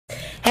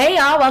Hey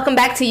y'all, welcome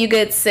back to You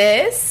Good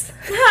Sis.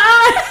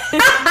 Hi.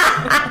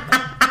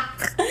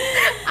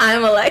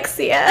 I'm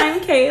Alexia.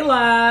 I'm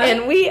Kayla.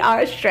 And we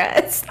are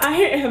stressed. I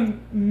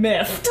am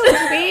miffed.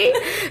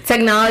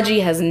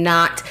 Technology has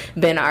not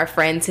been our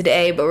friend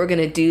today, but we're going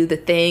to do the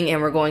thing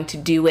and we're going to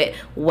do it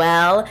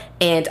well.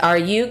 And are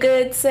you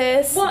good,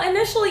 sis? Well,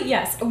 initially,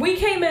 yes. We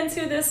came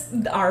into this,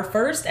 our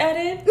first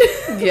edit,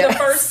 Yes. the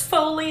first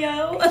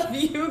folio of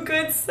You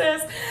Good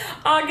Sis,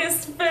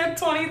 August 5th,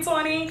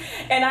 2020.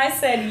 And I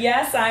said,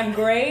 yes, I'm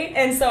great.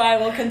 And so I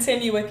will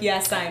continue with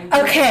yes, I'm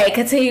great. Okay,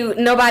 continue.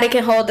 Nobody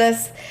can hold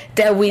us.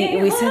 That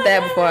we said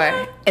that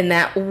before. And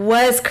that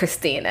was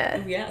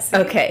Christina. Yes.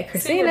 Okay,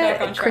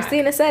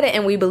 Christina said it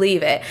and we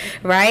believe it,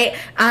 right?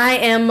 I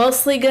am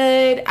mostly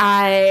good.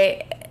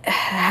 I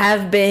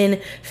have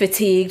been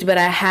fatigued, but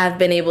I have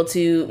been able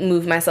to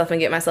move myself and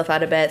get myself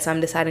out of bed. So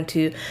I'm deciding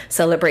to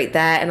celebrate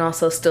that and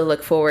also still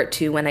look forward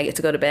to when I get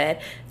to go to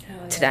bed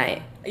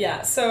tonight.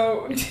 Yeah,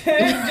 so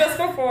just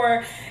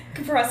before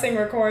pressing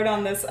record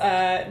on this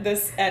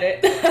this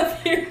edit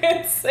of You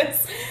Good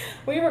Sis,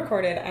 we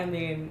recorded,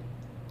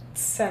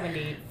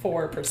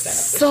 74% of the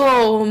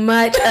so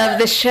much of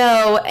the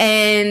show,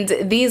 and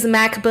these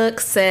MacBooks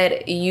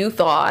said you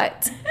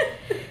thought.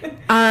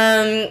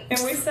 And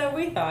we said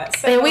we thought.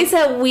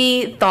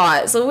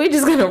 So we're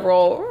just gonna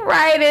roll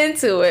right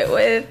into it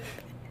with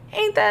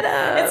ain't that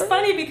It's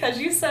funny because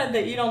you said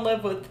that you don't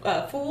live with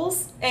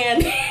fools,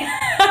 and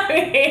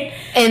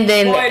and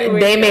then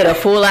they made a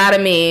fool out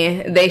of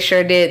me. They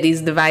sure did.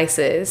 These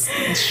devices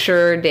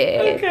sure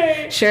did.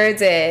 Okay. Sure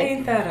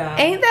did. Ain't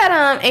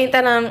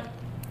that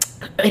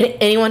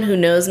Anyone who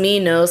knows me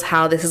knows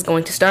how this is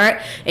going to start.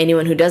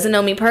 Anyone who doesn't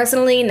know me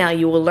personally, now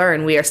you will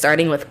learn. We are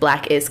starting with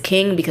Black is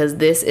King because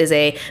this is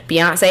a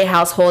Beyonce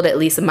household, at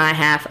least my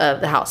half of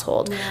the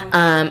household.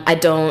 Yeah. I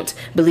don't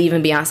believe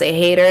in Beyonce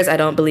haters. I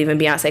don't believe in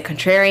Beyonce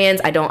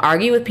contrarians. I don't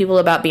argue with people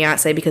about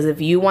Beyonce because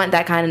if you want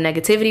that kind of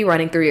negativity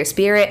running through your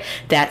spirit,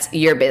 that's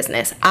your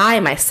business.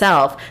 I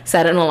myself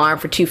set an alarm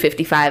for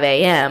 2:55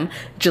 a.m.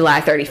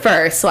 July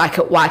 31st so I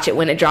could watch it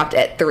when it dropped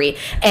at 3.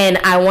 And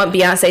I want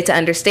Beyonce to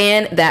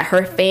understand that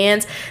her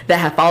fans that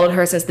have followed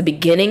her since the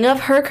beginning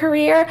of her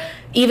career,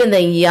 even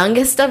the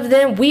youngest of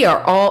them, we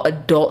are all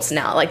adults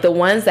now. Like the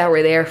ones that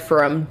were there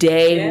from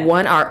day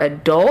one are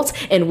adults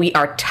and we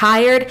are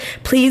tired.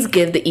 Please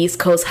give the East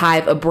Coast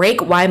Hive a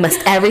break. Why must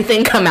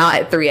everything come out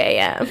at 3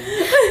 a.m.?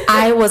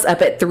 I was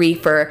up at 3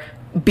 for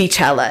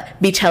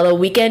Beachella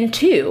Weekend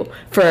 2,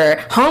 for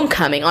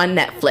Homecoming on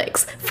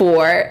Netflix,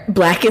 for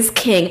Black is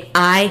King.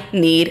 I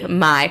need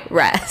my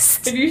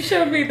rest. If you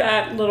showed me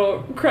that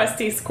little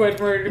crusty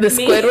Squidward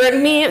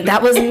Squidward meme,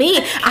 that was me.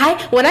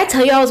 When I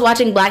tell you I was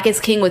watching Black is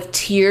King with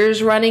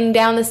tears running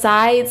down the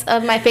sides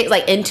of my face,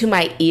 like into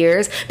my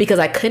ears, because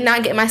I could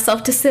not get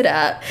myself to sit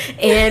up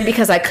and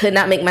because I could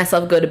not make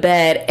myself go to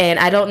bed. And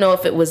I don't know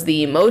if it was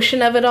the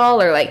emotion of it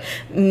all or like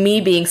me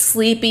being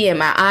sleepy and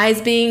my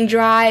eyes being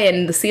dry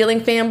and the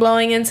ceiling fan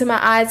blowing into my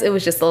eyes. It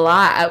was just a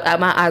lot.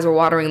 My eyes were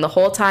watering the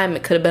whole time.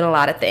 It could have been a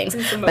lot of things,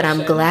 but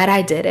I'm glad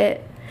I did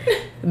it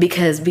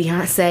because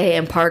Beyonce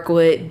and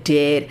Parkwood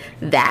did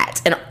that,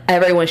 and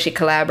everyone she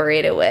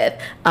collaborated with.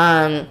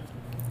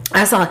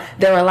 I saw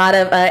there were a lot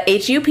of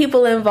HU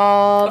people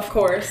involved. Of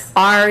course.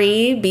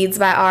 Ari, Beads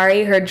by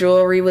Ari, her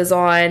jewelry was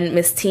on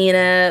Miss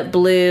Tina,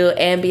 Blue,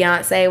 and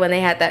Beyonce when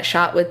they had that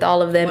shot with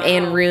all of them. Wow.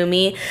 And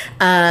Rumi.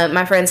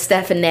 My friend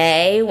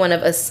Stephanie, one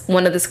of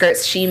the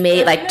skirts she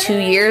made like 2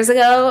 years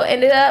ago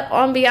ended up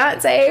on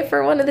Beyonce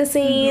for one of the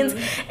scenes.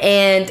 Mm-hmm.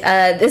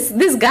 And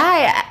this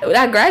guy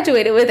I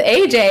graduated with,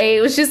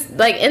 AJ, was just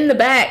like in the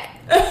back.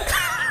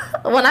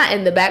 Well, not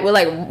in the back, we're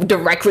like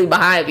directly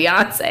behind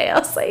Beyonce. I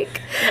was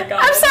like,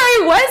 I'm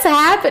sorry, what's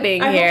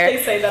happening here? I hope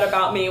they say that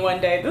about me one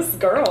day. This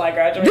girl I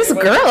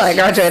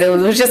graduated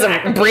with was just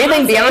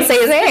breathing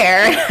Beyonce's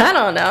hair. I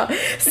don't know.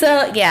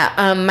 So,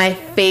 yeah, my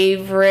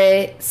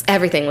favorites,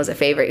 everything was a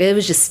favorite. It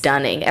was just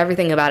stunning.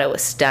 Everything about it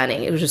was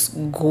stunning. It was just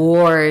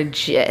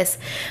gorgeous.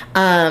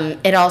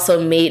 It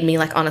also made me,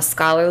 like on a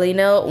scholarly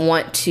note,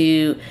 want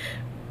to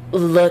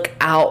look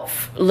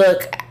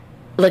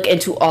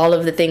into all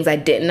of the things I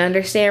didn't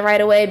understand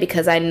right away,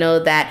 because I know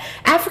that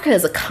Africa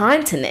is a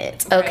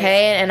continent,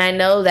 okay? Right. And I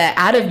know that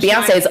out of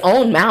Beyonce's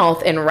own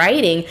mouth and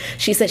writing,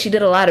 she said she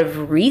did a lot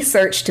of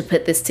research to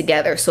put this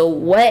together. So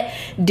what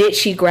did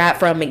she grab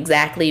from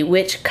exactly?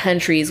 Which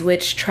countries,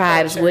 which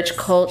tribes, which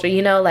culture?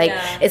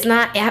 It's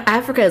not,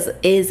 Africa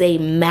is a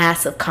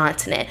massive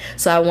continent.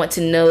 So I want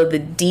to know the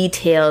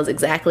details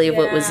exactly of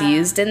what was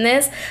used in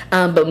this.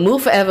 But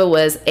Move Forever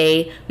was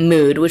a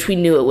mood, which we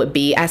knew it would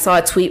be. I saw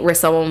a tweet where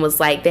someone was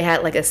like, they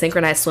had like a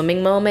synchronized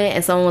swimming moment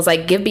and someone was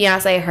like, give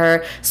Beyonce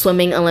her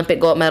swimming Olympic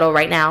gold medal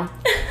right now.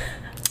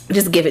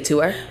 Just give it to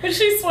her. Was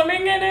she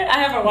swimming in it? I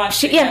haven't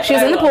watched it Yeah, she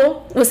was in the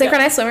pool with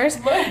synchronized swimmers.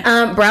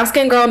 Brown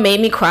Skin Girl made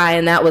me cry,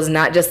 and that was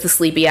not just the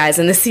sleepy eyes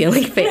and the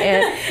ceiling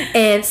fan.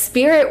 And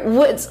Spirit,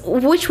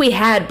 which we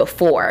had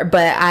before,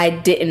 but I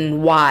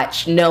didn't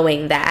watch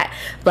knowing that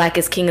Black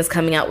is King is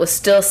coming out, was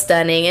still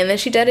stunning. And then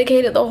she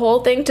dedicated the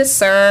whole thing to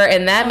Sir,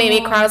 and that made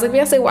me cry. I was like,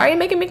 Beyonce, why are you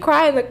making me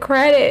cry in the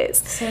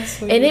credits? So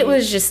sweet. And it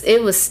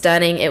was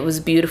stunning. It was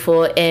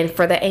beautiful. And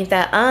for the Ain't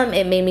That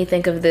it made me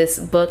think of this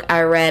book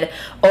I read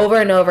over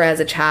and over as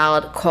a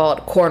child called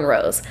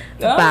Cornrows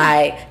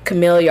by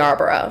Camille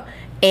Yarborough.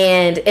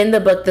 And in the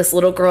book, this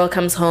little girl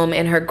comes home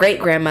and her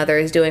great-grandmother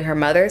is doing her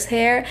mother's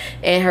hair,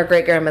 and her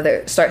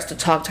great-grandmother starts to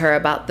talk to her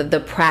about the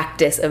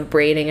practice of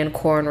braiding and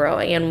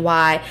cornrowing, and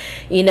why,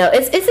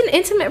 it's an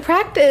intimate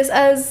practice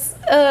as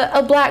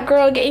a Black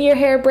girl getting your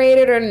hair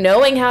braided, or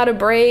knowing how to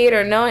braid,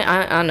 or knowing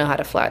I know how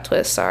to flat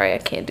twist. Sorry, I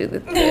can't do the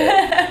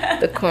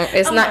corn.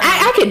 It's not.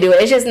 I can do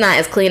it. It's just not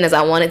as clean as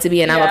I want it to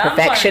be, and I'm a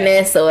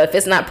perfectionist. So if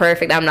it's not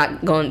perfect, I'm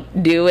not going to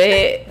do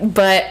it.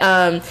 But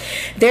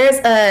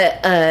there's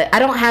I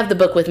don't have the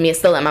book with me. It's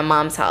still at my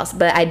mom's house,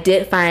 but I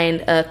did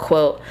find a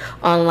quote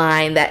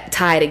online that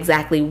tied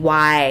exactly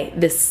why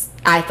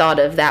I thought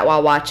of that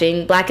while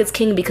watching Black is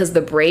King, because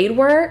the braid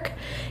work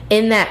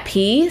in that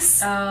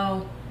piece.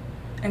 Oh.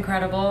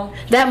 Incredible.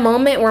 That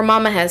moment where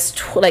Mama has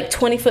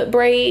 20-foot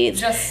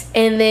braids,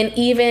 and then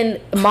even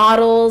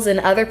models and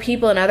other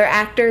people and other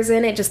actors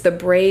in it, just the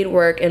braid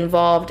work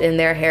involved in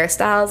their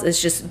hairstyles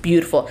is just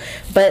beautiful.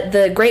 But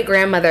the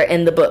great-grandmother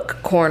in the book,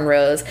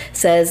 Cornrows,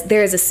 says,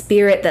 there is a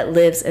spirit that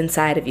lives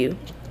inside of you.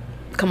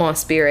 Come on,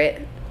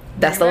 spirit.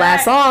 That's the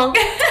last song.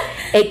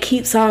 It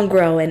keeps on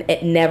growing.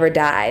 It never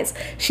dies.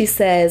 She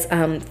says,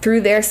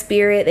 through their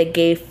spirit, it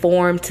gave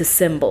form to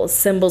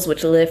symbols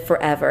which live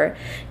forever,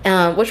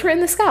 which were in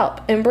the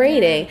scalp and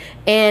braiding.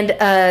 And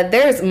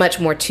there's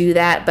much more to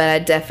that, but I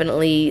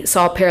definitely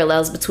saw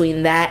parallels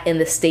between that and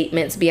the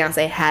statements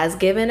Beyonce has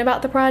given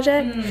about the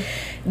project.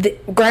 The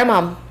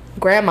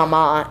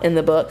grandmama in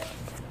the book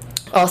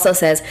also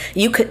says,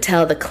 you could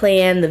tell the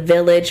clan, the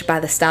village, by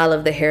the style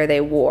of the hair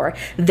they wore.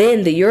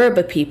 Then the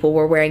Yoruba people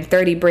were wearing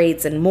 30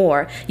 braids and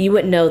more. You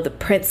would know the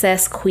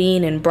princess,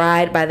 queen, and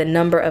bride by the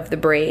number of the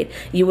braid.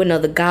 You would know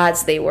the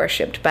gods they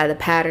worshipped by the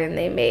pattern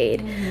they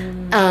made.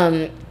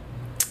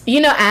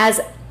 As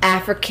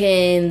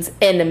Africans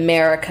in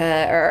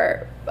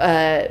America,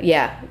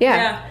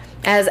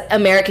 as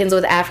Americans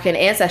with African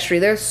ancestry,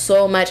 there's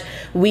so much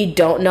we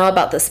don't know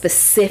about the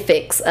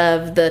specifics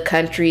of the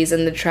countries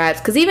and the tribes,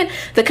 because even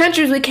the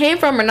countries we came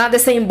from are not the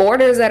same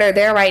borders that are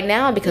there right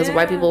now, because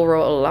white people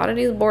wrote a lot of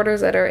these borders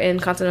that are in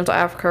continental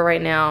Africa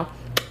right now,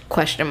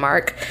 question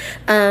mark.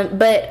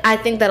 But I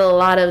think that a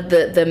lot of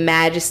the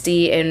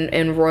majesty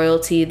and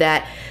royalty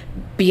that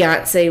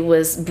Beyonce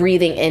was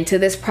breathing into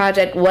this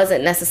project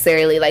wasn't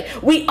necessarily like,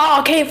 we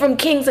all came from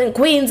kings and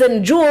queens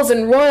and jewels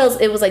and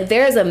royals. It was like,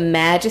 there's a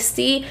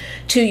majesty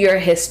to your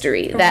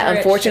history that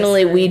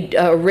unfortunately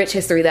rich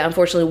history that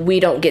unfortunately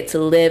we don't get to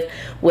live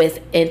with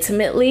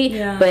intimately,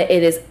 but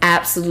it is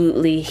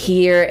absolutely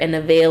here and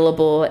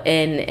available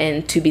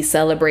and to be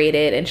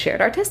celebrated and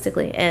shared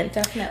artistically. And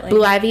definitely,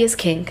 Blue Ivy is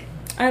king.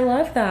 I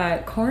love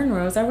that.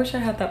 Cornrows. I wish I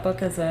had that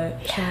book as a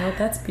child.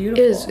 That's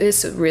beautiful.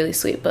 It's a really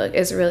sweet book.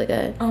 It's really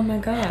good. Oh my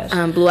gosh.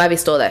 Blue Ivy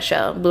stole that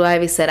show. Blue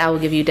Ivy said, I will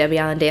give you Debbie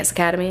Allen Dance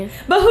Academy.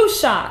 But who's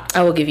shocked?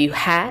 I will give you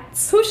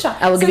hats. Who's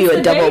shocked? I will give you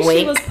a double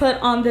wink. She was put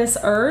on this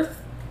earth,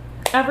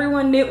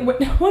 everyone knew. What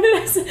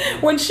did I say?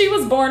 When she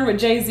was born with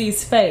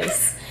Jay-Z's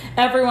face,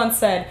 everyone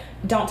said,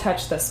 don't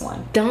touch this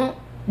one.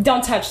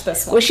 Don't touch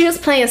this one. Well, she was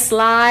playing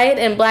slide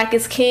in Black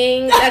is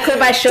King. That clip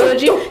I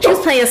showed you. She was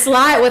playing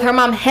slide with her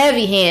mom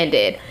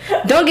heavy-handed.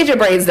 Don't get your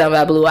braids done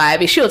by Blue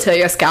Ivy. She'll tear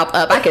your scalp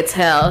up. I could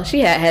tell. She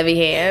had heavy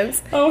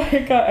hands. Oh my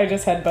God. I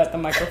just headbutt the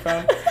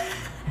microphone.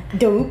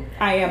 Dope.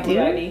 I am Blue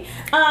Ivy.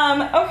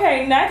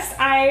 Okay, next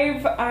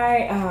I've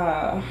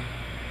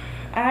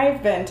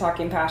been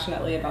talking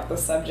passionately about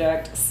this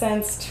subject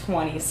since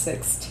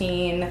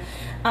 2016.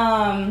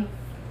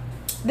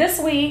 This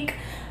week,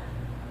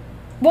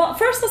 well,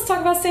 first let's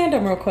talk about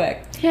stand-up real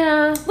quick.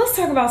 Yeah. Let's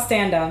talk about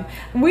stand-up.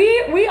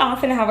 We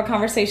often have a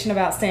conversation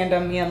about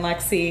stand-up, me and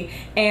Lexi,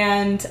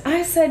 and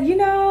I said,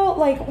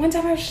 one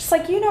time I was just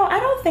like, I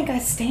don't think I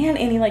stand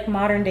any,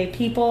 modern day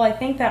people. I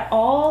think that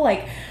all,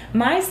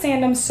 my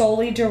stand-up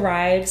solely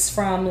derives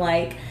from,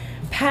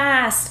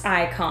 past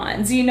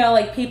icons,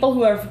 people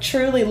who have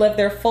truly lived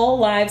their full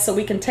lives, so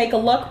we can take a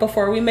look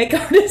before we make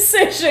our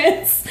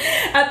decisions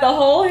at the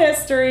whole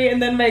history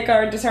and then make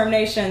our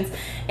determinations.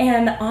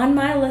 And on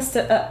my list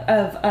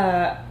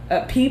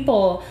of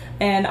people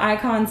and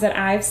icons that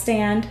I've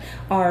stand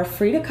are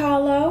Frida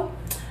Kahlo,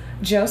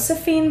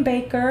 Josephine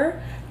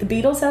Baker, the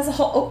Beatles as a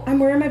whole. Oh, I'm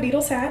wearing my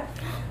Beatles hat.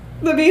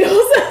 The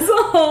Beatles as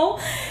a whole.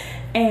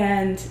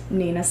 And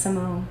Nina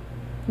Simone,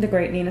 the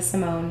great Nina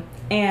Simone.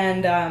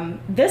 And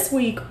this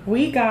week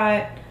we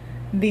got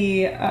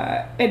the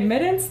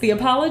admittance, the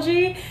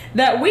apology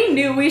that we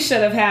knew we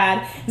should have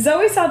had.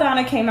 Zoe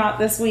Saldana came out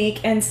this week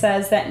and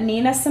says that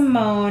Nina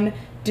Simone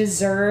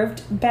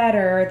deserved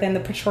better than the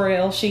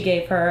portrayal she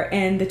gave her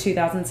in the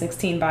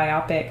 2016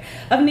 biopic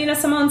of Nina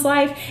Simone's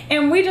life.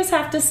 And we just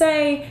have to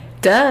say,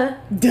 Duh.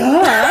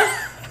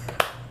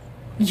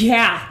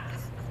 Yeah.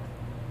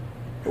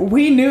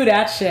 We knew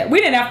that shit. We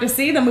didn't have to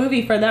see the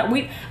movie for that.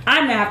 I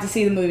didn't have to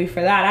see the movie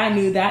for that. I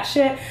knew that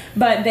shit.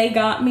 But they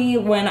got me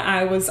when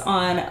I was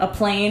on a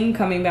plane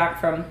coming back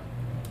from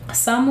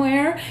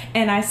somewhere,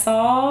 and I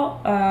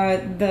saw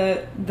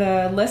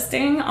the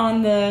listing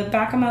on the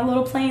back of my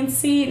little plane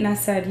seat, and I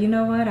said, you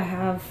know what? I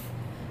have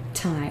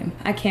time.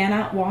 I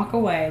cannot walk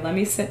away. Let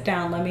me sit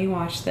down. Let me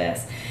watch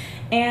this.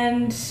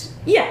 And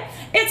yeah,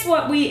 it's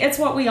what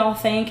we all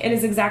think. It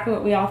is exactly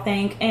what we all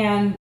think.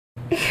 And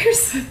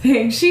here's the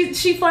thing.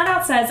 She flat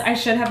out says, I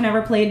should have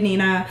never played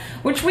Nina,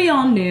 which we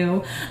all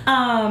knew.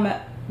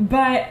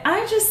 But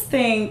I just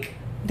think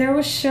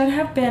there should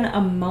have been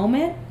a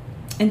moment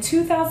in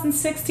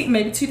 2016,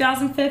 maybe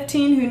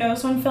 2015, who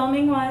knows when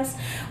filming was,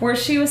 where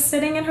she was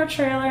sitting in her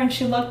trailer and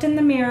she looked in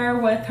the mirror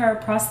with her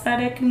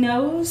prosthetic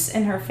nose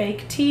and her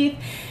fake teeth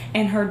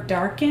and her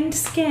darkened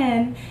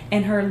skin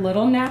and her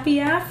little nappy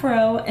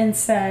afro and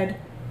said,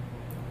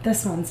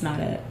 this one's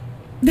not it.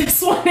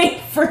 This one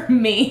ain't for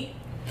me.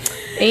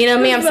 And you know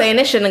me, I'm saying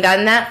it shouldn't have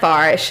gotten that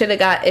far. It should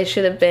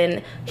have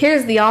been,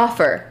 here's the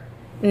offer.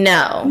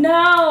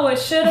 No, it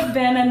should have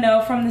been a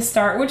no from the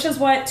start, which is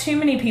what too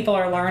many people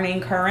are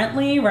learning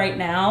currently right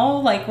now.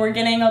 Like, we're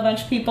getting a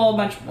bunch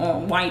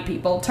of white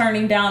people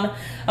turning down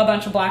a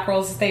bunch of black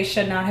roles that they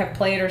should not have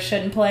played or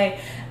shouldn't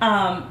play.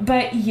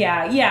 But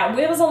yeah,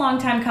 it was a long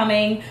time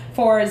coming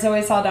for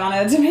Zoe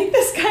Saldana to make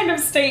this kind of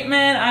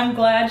statement. I'm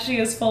glad she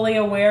is fully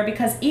aware,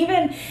 because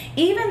even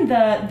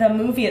the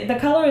movie, the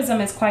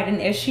colorism is quite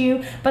an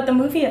issue, but the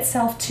movie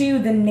itself too,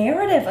 the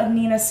narrative of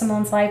Nina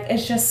Simone's life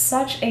is just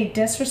such a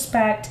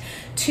disrespect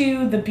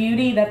to the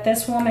beauty that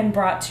this woman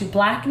brought to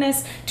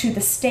blackness, to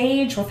the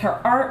stage, with her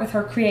art, with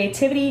her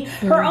creativity.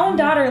 Her own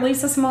daughter,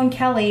 Lisa Simone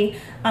Kelly,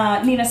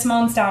 Nina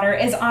Simone's daughter,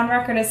 is on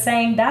record as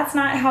saying that's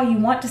not how you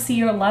want to see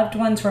your loved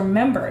ones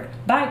remembered,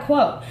 by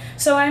quote.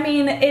 So I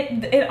mean,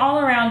 it all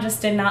around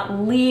just did not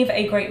leave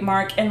a great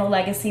mark in the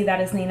legacy that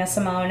is Nina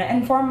Simone.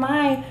 And for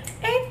my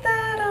ain't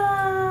that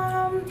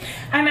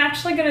I'm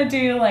actually gonna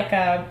do like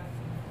a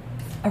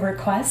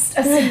request,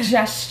 a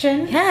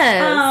suggestion.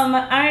 Yes.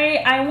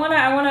 I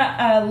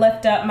wanna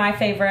lift up my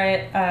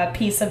favorite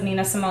piece of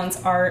Nina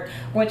Simone's art,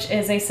 which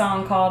is a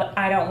song called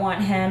 "I Don't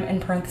Want Him" in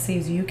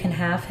parentheses "You Can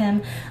Have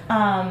Him,"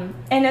 and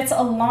it's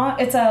a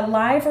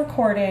live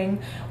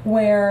recording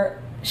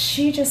where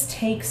she just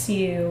takes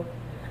you.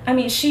 I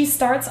mean, she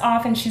starts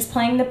off and she's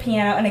playing the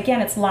piano, and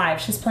again, it's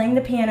live. She's playing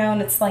the piano, and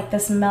it's like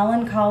this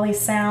melancholy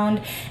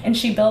sound, and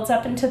she builds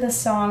up into this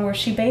song where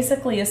she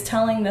basically is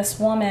telling this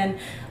woman,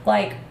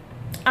 like,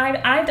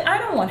 I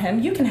don't want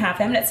him, you can have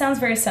him. And it sounds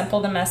very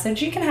simple, the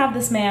message, you can have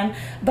this man,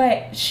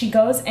 but she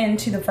goes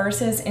into the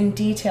verses in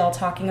detail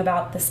talking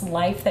about this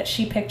life that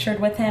she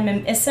pictured with him,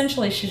 and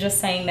essentially she's just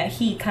saying that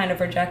he kind of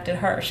rejected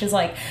her. She's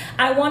like,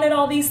 I wanted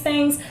all these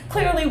things,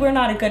 clearly we're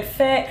not a good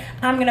fit,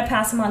 I'm gonna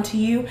pass them on to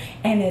you.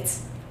 And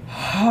it's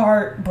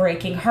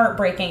heartbreaking,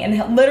 and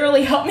it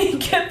literally helped me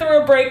get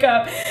through a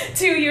breakup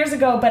 2 years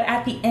ago. But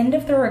at the end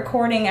of the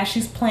recording, as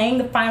she's playing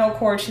the final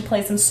chord, she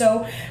plays them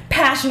so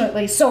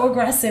passionately, so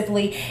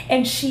aggressively,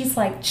 and she's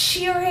like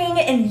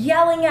cheering and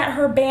yelling at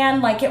her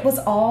band like it was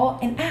all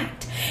an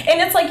act. And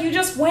it's like you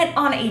just went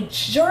on a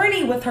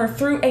journey with her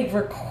through a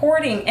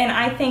recording, and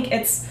I think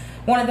it's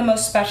one of the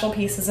most special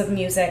pieces of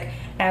music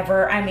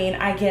ever. I mean,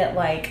 I get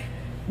like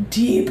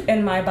deep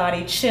in my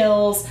body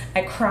chills,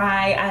 I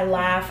cry, I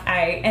laugh,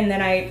 and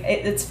then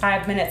it's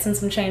 5 minutes and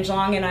some change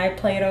long, and I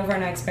play it over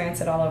and I experience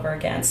it all over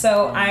again.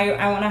 So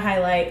I want to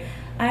highlight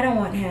I Don't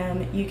Want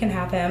Him, You Can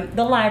Have Him,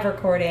 the live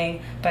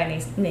recording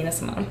by Nina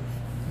Simone.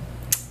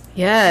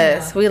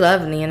 Yes, we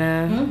love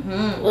Nina.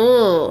 Mm-hmm.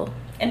 Ooh.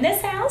 In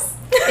this house.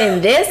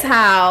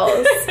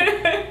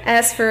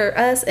 As for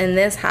us in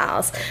this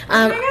house,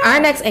 our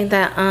next Ain't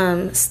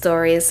That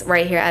story is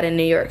right here out of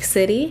New York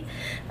City,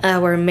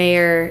 where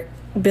Mayor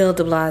Bill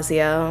de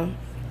Blasio,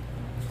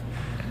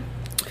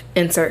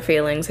 insert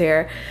feelings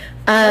here,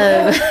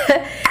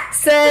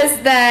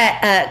 says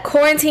that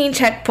quarantine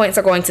checkpoints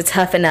are going to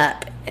toughen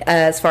up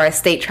as far as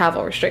state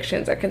travel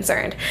restrictions are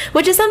concerned,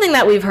 which is something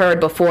that we've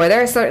heard before.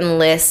 There are certain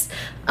lists,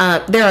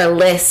 there are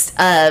lists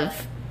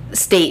of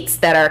states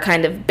that are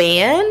kind of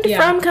banned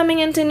from coming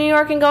into New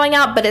York and going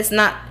out, but it's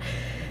not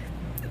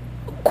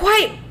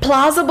quite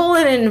plausible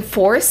in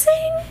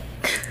enforcing.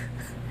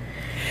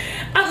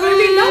 I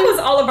mean, that was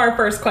all of our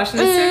first question.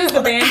 As soon as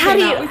the ban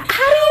came out.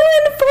 How do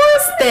you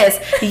enforce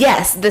this?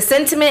 Yes, the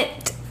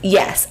sentiment,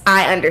 yes,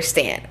 I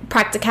understand.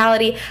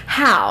 Practicality,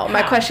 how?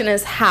 My question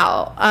is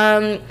how?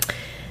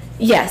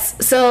 Yes,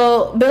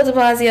 so Bill de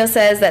Blasio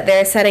says that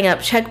they're setting up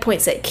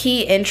checkpoints at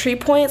key entry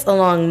points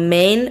along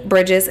main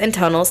bridges and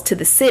tunnels to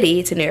the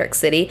city, to New York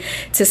City,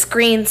 to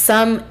screen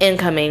some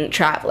incoming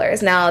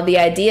travelers. Now, the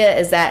idea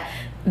is that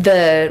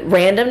the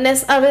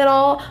randomness of it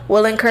all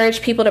will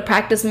encourage people to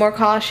practice more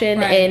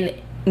caution in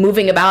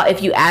moving about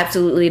if you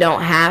absolutely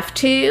don't have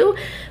to,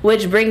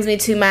 which brings me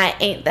to my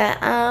Ain't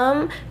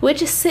That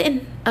which is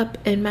Sitting Up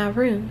in My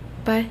Room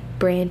by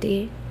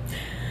Brandy,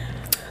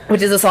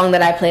 which is a song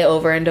that I play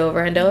over and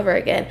over and over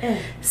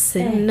again.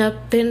 Sitting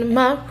up in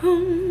my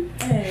room.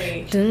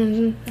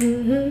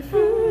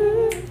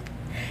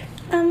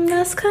 I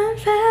must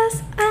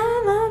confess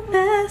I'm a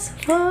mess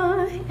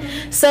boy.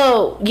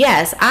 So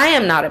yes, I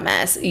am not a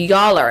mess.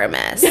 Y'all are a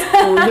mess,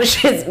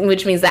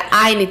 which means that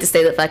I need to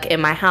stay the fuck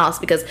in my house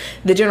because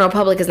the general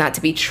public is not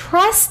to be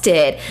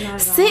trusted.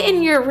 Sit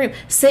in your room.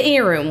 Sit in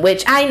your room.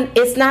 Which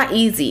it's not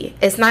easy.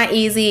 It's not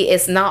easy.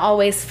 It's not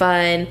always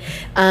fun.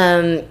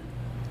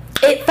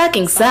 It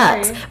fucking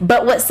sucks.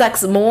 But what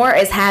sucks more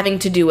is having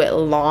to do it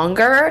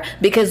longer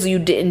because you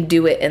didn't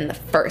do it in the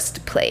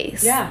first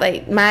place. Yeah.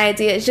 Like, my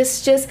idea is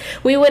just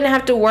we wouldn't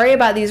have to worry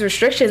about these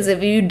restrictions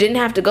if you didn't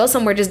have to go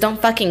somewhere. Just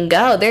don't fucking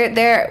go.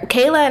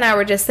 Kayla and I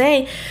were just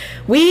saying,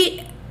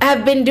 we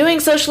have been doing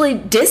socially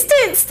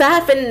distant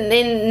stuff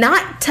and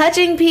not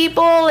touching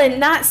people and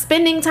not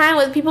spending time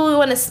with people we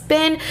want to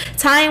spend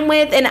time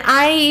with. And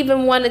I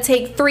even want to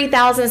take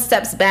 3,000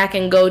 steps back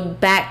and go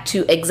back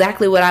to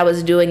exactly what I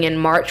was doing in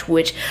March,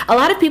 which a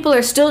lot of people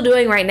are still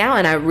doing right now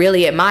and I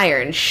really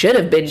admire and should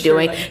have been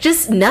doing.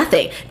 Just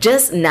nothing.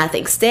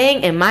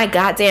 Staying in my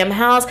goddamn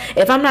house.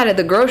 If I'm not at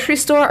the grocery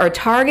store or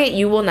Target,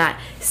 you will not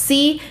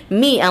see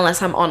me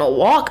unless I'm on a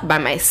walk by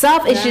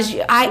myself. It's just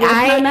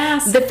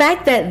the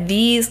fact that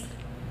these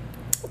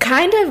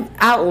kind of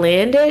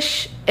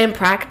outlandish and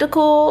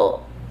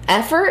practical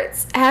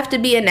efforts have to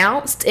be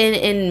announced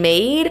and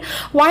made.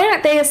 Why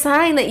aren't they a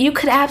sign that you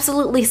could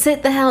absolutely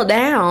sit the hell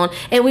down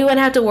and we wouldn't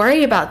have to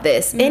worry about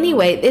this?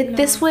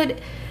 This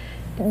would.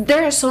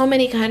 There are so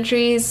many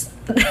countries.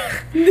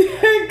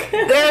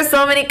 There are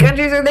so many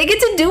countries where they get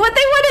to do what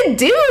they want to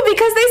do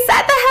because they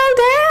sat the hell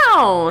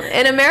down,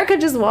 and America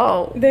just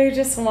won't. They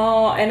just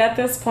won't. And at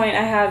this point,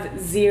 I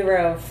have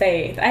zero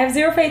faith.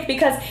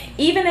 Because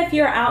even if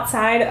you're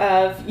outside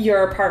of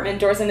your apartment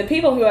doors, and the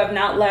people who have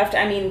not left,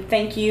 I mean,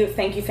 thank you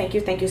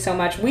so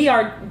much. We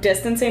are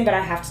distancing, but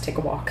I have to take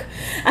a walk.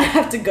 I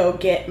have to go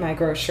get my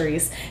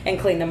groceries and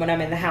clean them when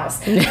I'm in the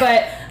house.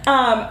 But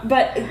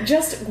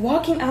just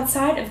walking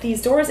outside of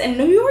these doors, and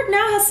New York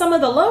now has some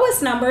of the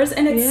lowest numbers,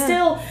 and it's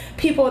still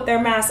people with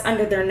their masks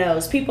under their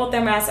nose, people with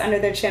their masks under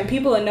their chin,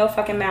 people with no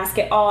fucking mask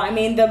at all. I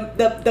mean,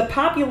 the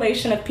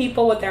population of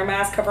people with their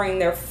mask covering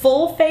their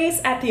full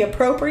face at the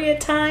appropriate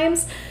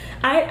times,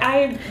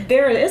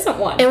 there isn't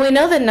one. And we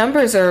know the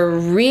numbers are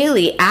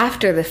really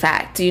after the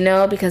fact,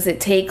 because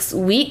it takes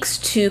weeks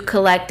to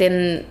collect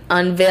and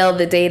unveil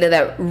the data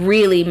that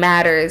really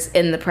matters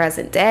in the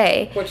present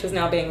day. Which is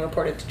now being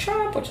reported to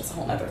Trump, which is a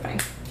whole other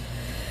thing.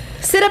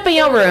 Sit up in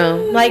your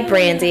room, like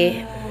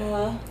Brandy.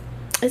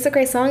 It's a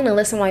great song to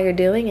listen while you're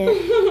doing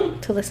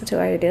it. To listen to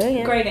while you're doing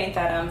it. Great, ain't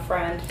that,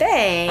 friend?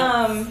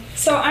 Thanks.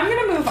 So I'm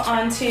going to move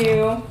on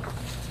to...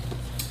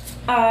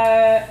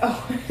 I'm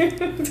going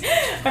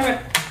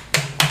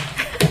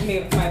to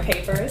move my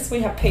papers.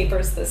 We have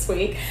papers this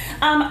week.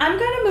 I'm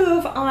going to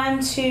move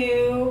on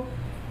to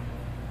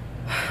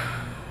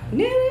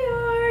New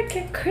York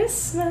at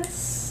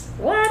Christmas.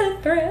 What a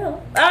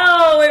thrill.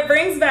 Oh, it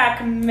brings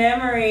back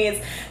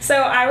memories. So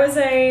I was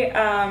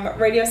a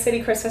Radio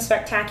City Christmas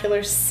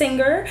Spectacular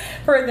singer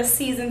for the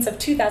seasons of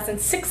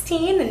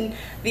 2016 and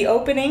the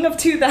opening of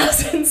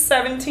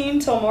 2017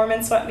 till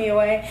Mormon swept me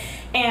away.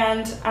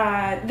 And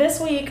this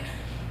week,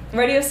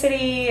 Radio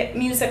City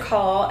Music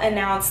Hall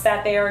announced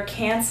that they are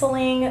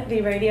canceling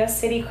the Radio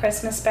City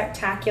Christmas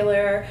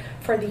Spectacular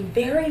for the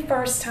very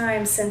first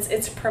time since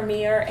its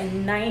premiere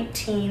in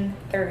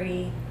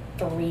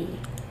 1933.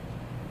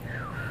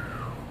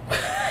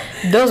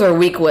 Those are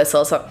weak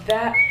whistles. So.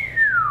 No,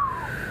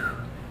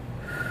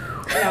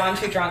 I'm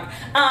too drunk.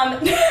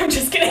 I'm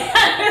just kidding.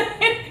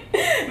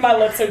 My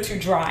lips are too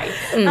dry.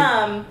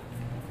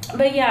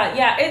 But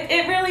yeah,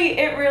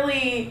 it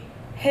really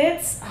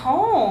hits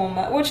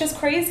home, which is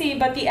crazy.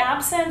 But the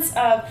absence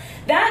of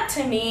that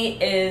to me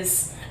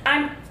is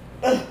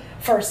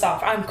first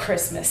off, I'm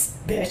Christmas,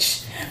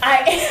 bitch.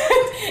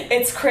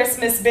 It's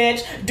Christmas,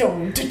 bitch.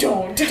 Don't.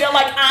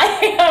 Like,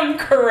 I am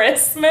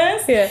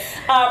Christmas. Yeah.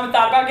 Thought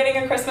about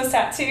getting a Christmas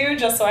tattoo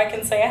just so I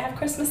can say I have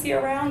Christmas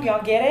year round.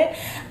 Y'all get it?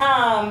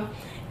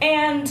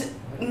 And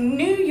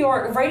New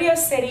York, Radio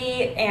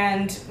City,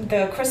 and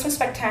the Christmas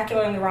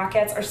Spectacular and the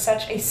Rockettes are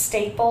such a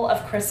staple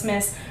of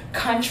Christmas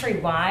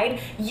countrywide.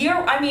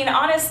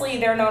 Honestly,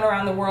 they're known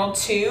around the world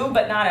too,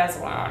 but not as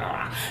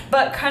well.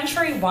 But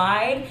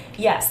countrywide,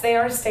 yes, they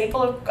are a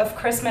staple of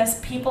Christmas.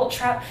 People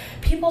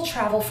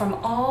travel from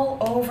all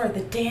over the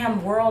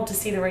damn world to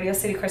see the Radio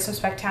City Christmas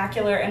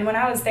Spectacular. And when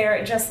I was there,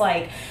 it just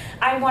I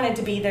wanted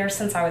to be there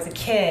since I was a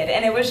kid,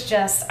 and it was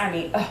just,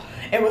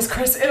 it was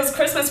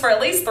Christmas for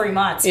at least 3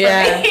 months for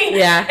me.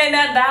 Yeah. And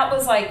that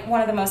was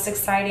one of the most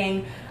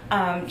exciting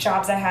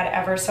jobs I had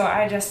ever. So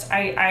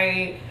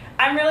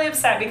I'm really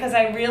upset because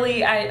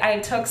I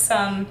took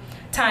some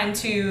time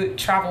to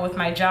travel with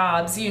my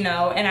jobs, and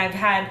I've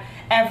had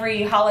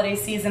every holiday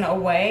season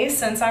away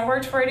since I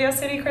worked for Radio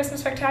City Christmas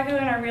Spectacular,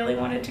 and I really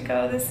wanted to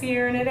go this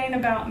year, and it ain't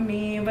about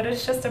me, but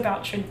it's just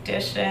about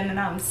tradition, and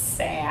I'm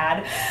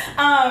sad.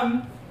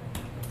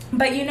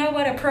 But you know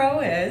what a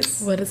pro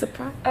is? What is a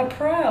pro? A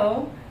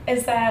pro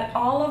is that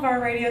all of our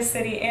Radio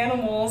City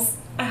animals,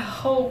 I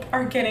hope,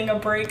 are getting a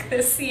break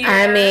this year.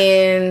 I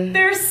mean,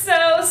 they're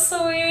so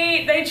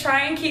sweet. They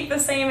try and keep the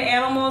same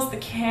animals, the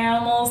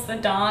camels, the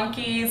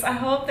donkeys. I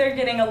hope they're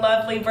getting a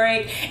lovely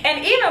break.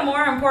 And even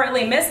more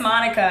importantly, Miss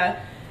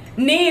Monica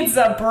needs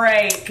a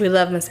break. We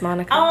love Miss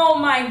Monica. Oh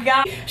my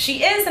God.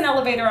 She is an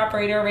elevator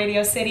operator at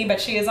Radio City,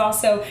 but she is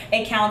also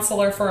a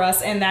counselor for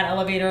us in that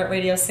elevator at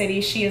Radio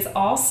City. She is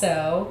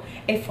also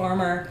a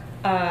former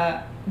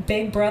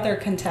Big Brother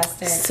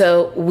contestant.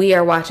 So we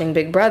are watching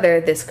Big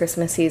Brother this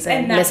Christmas season,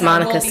 and that's Miss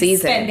Monica we'll be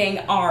season. Spending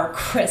our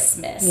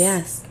Christmas.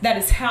 Yes. That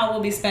is how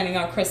we'll be spending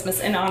our Christmas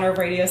in honor of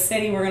Radio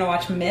City. We're going to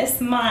watch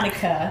Miss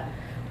Monica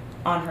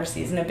on her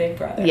season of Big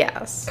Brother.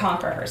 Yes.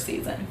 Conquer her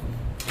season.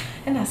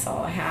 And that's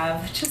all I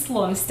have. Just a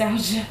little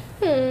nostalgia.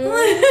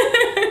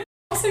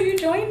 Also, you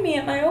joined me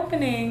at my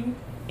opening.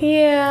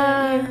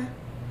 Yeah.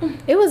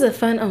 It was a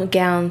fun,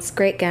 gowns,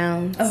 great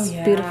gowns. Oh,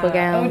 yeah. Beautiful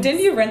gowns. Oh,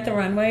 didn't you rent the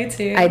runway,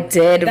 too? I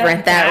did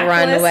rent that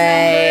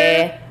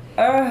runway.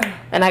 Ugh.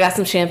 And I got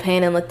some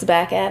champagne and looked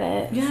back at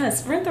it.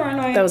 Yes, rent the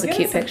runway. That was a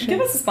cute picture. Give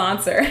us a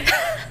sponsor.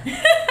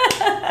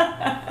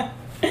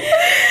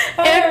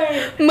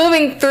 Right.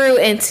 Moving through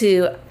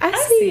into I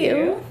see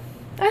you.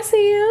 I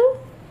see you.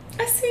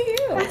 I see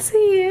you. I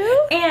see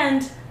you.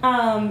 And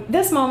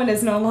this moment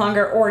is no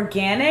longer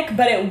organic,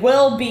 but it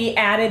will be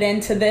added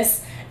into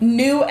this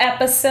new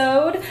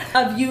episode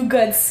of You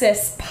Good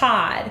Sis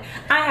Pod.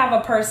 I have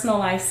a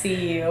personal I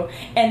see you,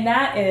 and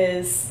that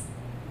is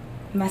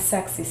my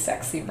sexy,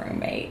 sexy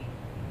roommate,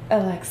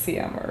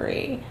 Alexia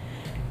Marie.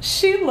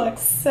 She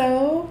looks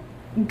so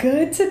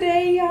good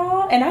today,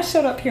 y'all. And I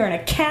showed up here in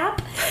a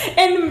cap.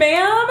 And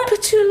ma'am,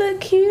 but you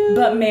look cute.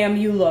 But ma'am,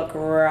 you look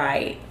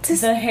right.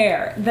 The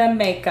hair, the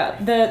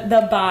makeup,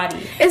 the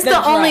body. It's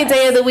the only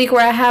day of the week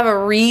where I have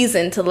a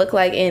reason to look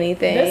like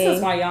anything. This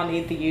is why y'all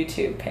need the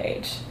YouTube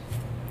page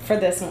for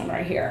this one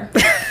right here.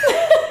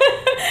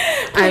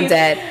 I'm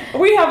dead.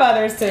 We have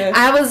others too.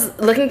 I was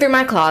looking through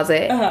my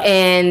closet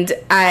and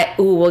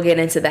we'll get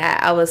into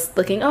that. I was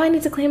looking, I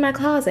need to clean my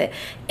closet.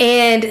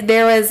 And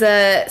there was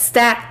a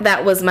stack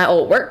that was my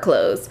old work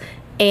clothes.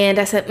 And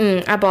I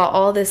said, I bought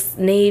all this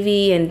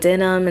navy and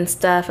denim and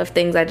stuff of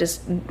things I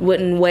just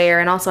wouldn't wear.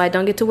 And also I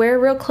don't get to wear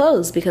real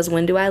clothes because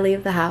when do I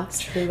leave the house?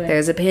 Truly.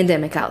 There's a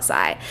pandemic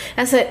outside.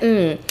 I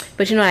said,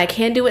 but you know what I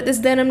can do with this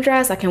denim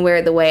dress? I can wear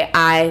it the way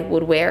I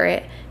would wear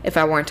it if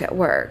I weren't at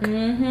work.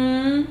 Mm-hmm.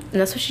 And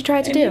that's what she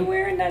tried to do. You're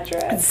wearing that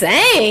dress.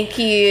 Thank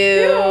you.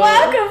 You're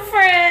welcome,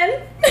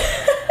 friend.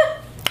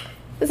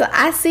 So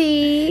I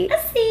see.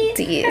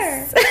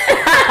 Yes.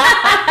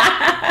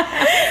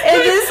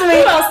 And this week,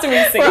 who else do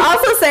we see? We're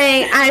also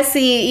saying I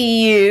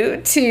see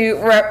you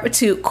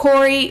to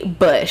Cori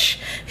Bush,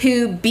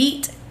 who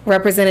beat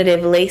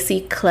Representative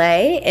Lacey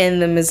Clay in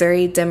the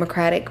Missouri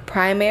Democratic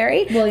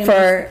primary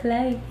for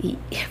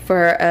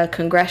a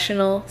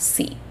congressional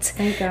seat.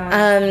 Thank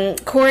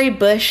God. Cori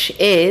Bush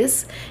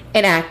is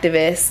an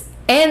activist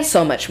and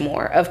so much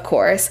more, of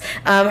course.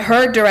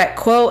 Her direct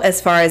quote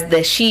as far as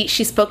this, she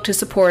spoke to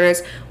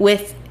supporters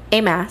with a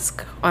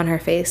mask on her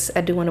face.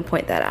 I do want to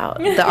point that out.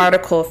 The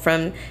article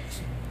from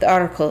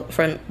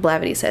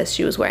Blavity says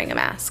she was wearing a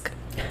mask.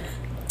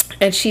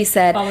 And she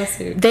said,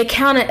 they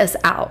counted us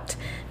out.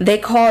 They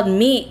called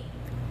me,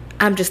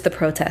 I'm just the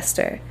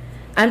protester.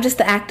 I'm just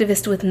the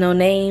activist with no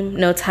name,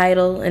 no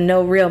title, and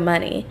no real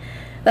money.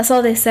 That's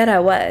all they said I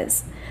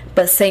was.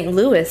 But St.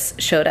 Louis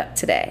showed up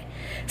today.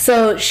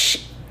 So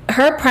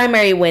her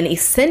primary win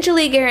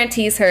essentially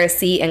guarantees her a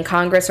seat in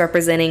Congress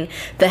representing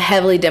the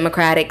heavily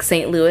Democratic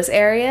St. Louis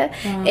area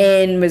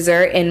in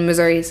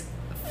Missouri's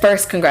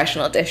 1st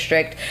congressional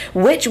district,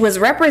 which was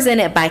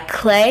represented by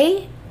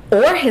Clay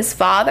or his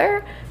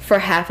father for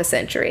half a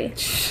century.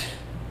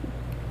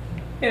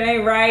 It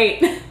ain't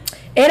right.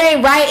 It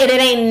ain't right and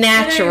it ain't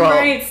natural. It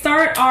ain't right.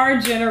 Start our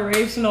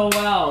generational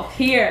wealth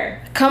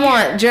here. Come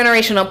on,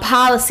 generational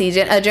policy,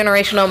 a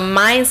generational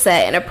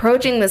mindset in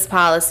approaching this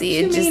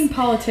policy. What do you mean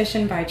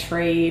politician by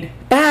trade?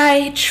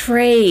 By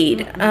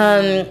trade.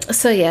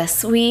 So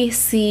yes, we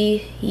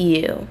see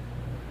you,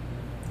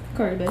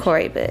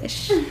 Cori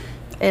Bush.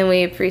 And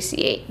we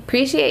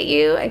appreciate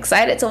you.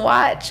 Excited to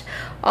watch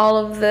all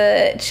of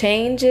the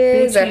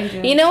changes.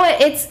 You know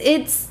what?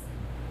 It's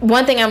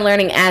one thing I'm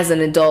learning as an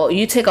adult.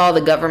 You take all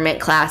the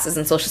government classes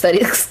and social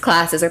studies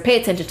classes, or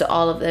pay attention to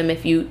all of them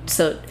if you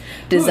so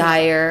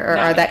desire or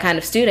are that kind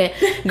of student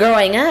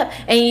growing up,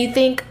 and you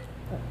think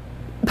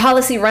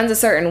policy runs a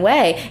certain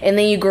way, and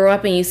then you grow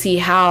up and you see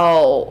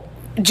how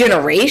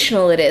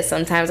generational it is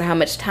sometimes, or how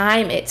much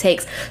time it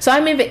takes. So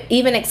I'm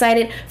even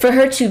excited for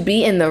her to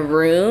be in the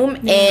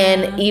room,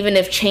 and even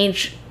if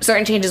change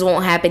certain changes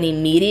won't happen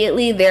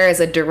immediately. There is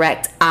a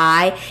direct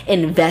I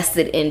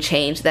invested in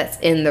change that's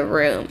in the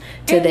room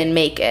to then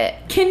make it.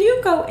 Can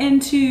you go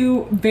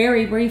into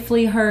very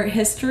briefly her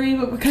history?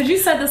 Because you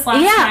said this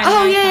last time.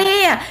 Oh,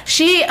 yeah.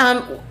 She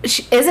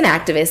is an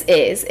activist,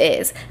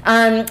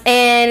 and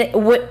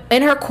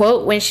in her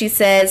quote, when she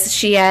says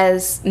she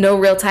has no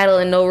real title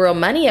and no real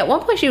money, at one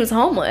point she was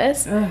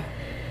homeless. Ugh.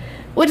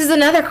 Which is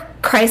another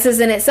crisis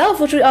in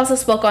itself, which we also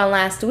spoke on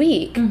last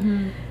week.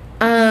 Mm-hmm.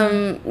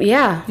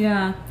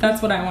 Yeah,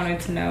 that's what I wanted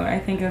to know. I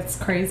think that's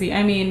crazy.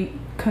 I mean,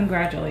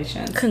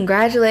 congratulations.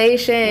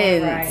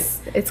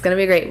 It's gonna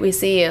be great. We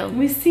see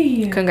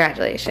you.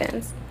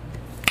 Congratulations.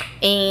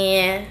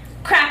 And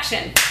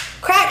Craction.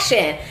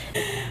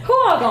 Who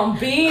all gonna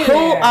be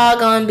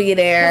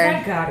there?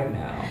 'Cause I gotta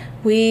know.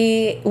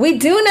 We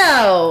do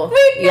know.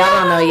 Y'all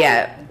don't know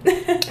yet.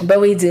 But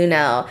we do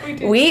know.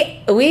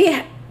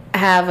 We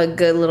have a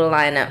good little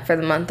lineup for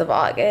the month of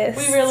August.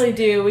 We really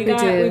do. We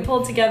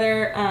pulled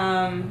together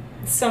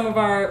some of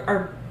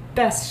our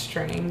best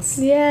strings.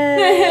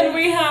 Yeah. And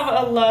we have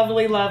a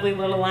lovely, lovely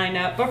little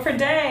lineup. But for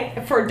day,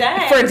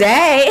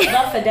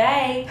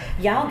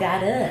 y'all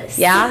got us.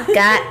 Y'all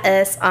got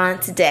us on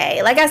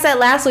today. Like I said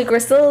last week, we're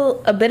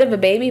still a bit of a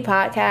baby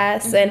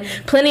podcast, and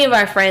plenty of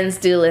our friends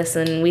do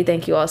listen. We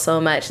thank you all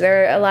so much.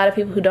 There are a lot of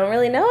people who don't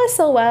really know us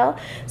so well,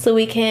 so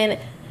we can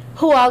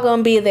who all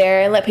gonna be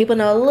there and let people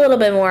know a little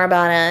bit more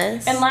about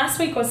us. And last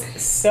week was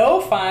so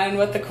fun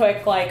with the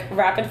quick,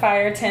 rapid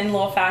fire 10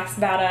 little facts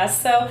about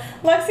us. So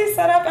Lexi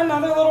set up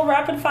another little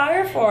rapid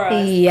fire for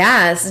us.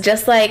 Yes,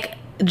 just like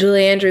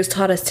Julie Andrews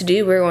taught us to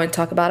do, we're going to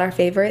talk about our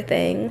favorite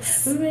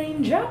things.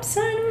 Raindrops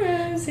on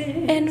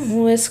roses.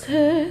 And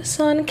whiskers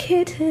on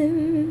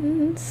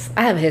kittens.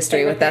 I have a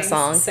history with that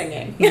song.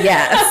 Singing.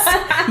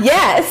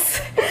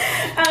 Yes.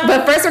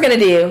 But first we're going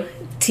to do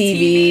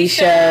TV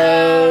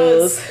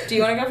shows. Do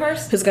you want to go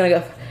first? Who's going to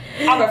go?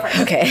 I'll go first.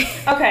 Okay.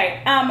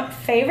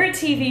 Favorite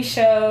TV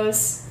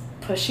shows: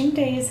 Pushing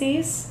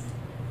Daisies,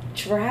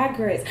 Drag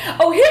Race.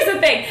 Oh, here's the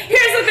thing.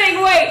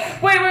 Wait.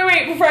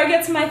 Before I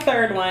get to my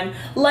third one,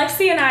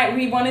 Lexi and I,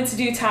 we wanted to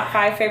do top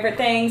 5 favorite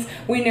things.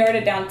 We narrowed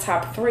it down to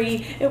top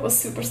 3. It was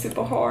super,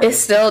 super hard. It's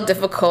still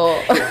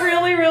difficult. It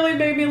really, really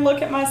made me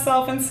look at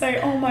myself and say,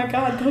 oh my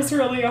God, those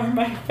really are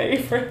my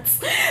favorites.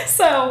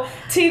 So,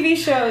 TV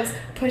shows: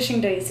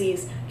 Pushing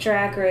Daisies,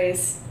 Drag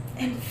Race,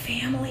 and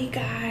Family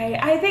Guy.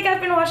 I think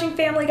I've been watching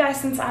Family Guy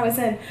since I was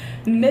in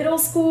middle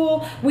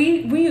school.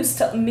 We used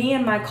to, me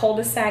and my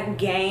cul-de-sac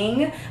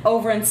gang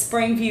over in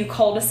Springview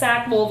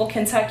cul-de-sac, Louisville,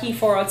 Kentucky,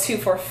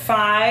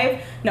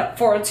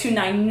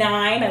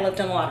 40299. I lived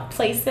in a lot of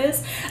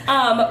places.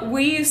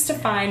 We used to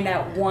find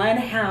that one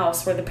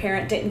house where the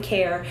parent didn't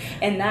care,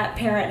 and that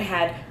parent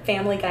had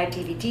Family Guy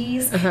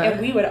DVDs, and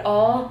we would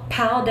all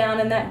pile down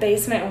in that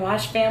basement and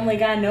watch Family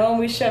Guy knowing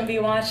we shouldn't be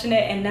watching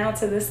it. And now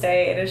to this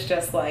day, it is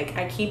just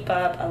I keep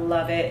up. I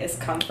love it. It's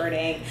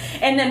comforting.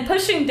 And then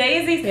Pushing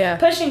Daisies. Yeah.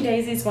 Pushing Daisies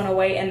went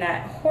away in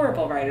that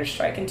horrible writer's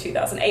strike in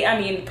 2008. I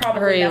mean,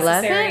 probably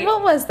necessary.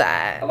 What was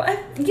that?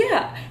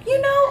 Yeah,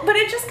 but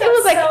it just got it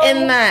was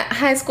in that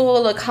high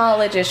school or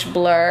college-ish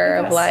blur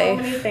of life.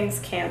 So many things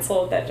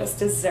canceled that just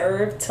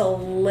deserve to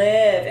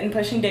live, and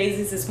Pushing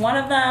Daisies is one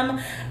of them.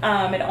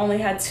 It only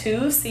had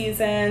 2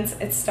 seasons.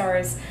 It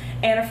stars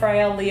Anna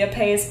Friel, Leah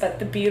Pace, but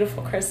the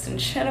beautiful Kristen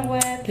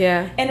Chenoweth.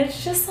 Yeah. And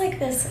it's just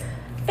this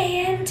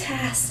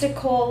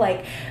fantastical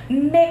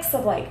mix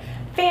of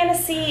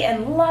fantasy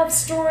and love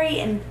story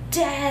and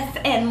death,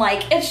 and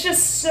it's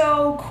just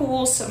so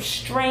cool, so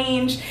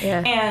strange.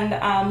 Yeah.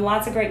 And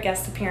lots of great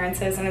guest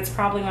appearances, and it's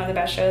probably one of the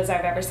best shows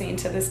I've ever seen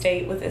to this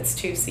date with its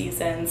 2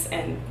 seasons,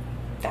 and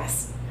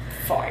that's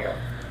fire.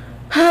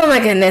 Oh my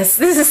goodness,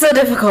 this is so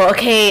difficult.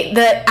 Okay,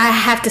 I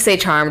have to say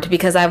Charmed,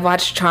 because I've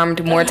watched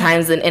Charmed more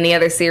times than any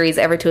other series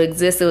ever to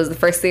exist. It was the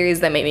first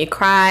series that made me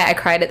cry. I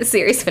cried at the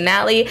series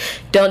finale.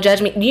 Don't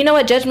judge me. You know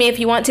what? Judge me if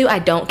you want to. I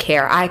don't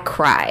care. I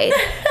cried.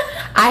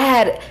 I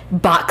had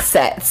box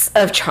sets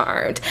of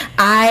Charmed.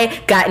 I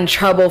got in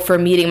trouble for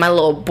meeting my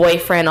little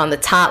boyfriend on the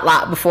tot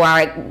lot before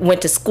I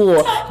went to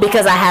school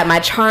because I had my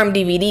Charmed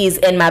DVDs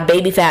in my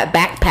baby fat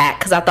backpack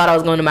because I thought I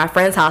was going to my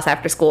friend's house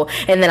after school,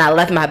 and then I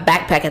left my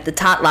backpack at the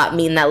tot lot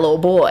meeting that little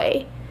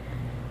boy.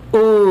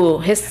 Ooh,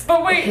 history.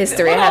 What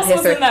else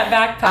was in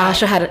that backpack? I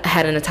also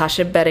had a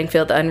Natasha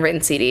Bedingfield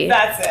Unwritten CD.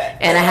 That's it.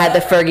 And I had the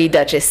Fergie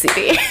Duchess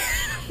CD.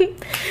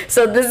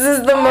 So this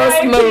is the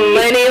most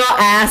millennial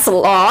ass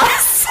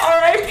loss.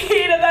 R.I.P.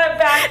 to that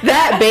backpack.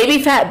 That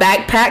baby fat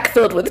backpack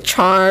filled with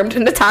Charmed,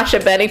 Natasha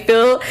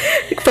Bedingfield,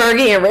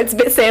 Fergie, and Ritz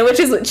Bit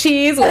sandwiches with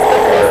cheese.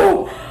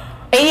 And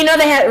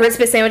they had Ritz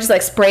Bit sandwiches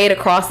sprayed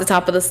across the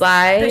top of the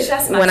slide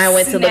when I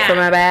went to look for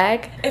my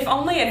bag. If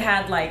only it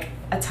had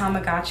a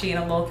Tamagotchi and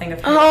a little thing of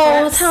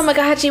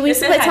Tamagotchi. We used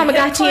to play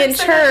Tamagotchi in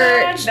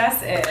church.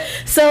 That's it.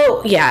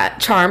 So yeah,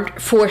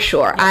 Charmed for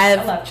sure.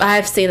 Yes,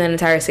 I've seen that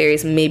entire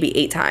series maybe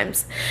 8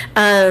 times.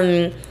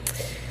 That's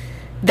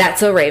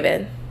So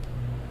Raven.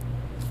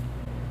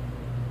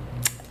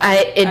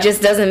 It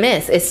just doesn't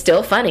miss. It's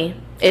still funny.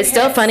 It's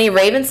still funny.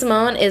 Raven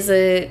Simone is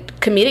a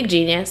comedic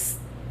genius.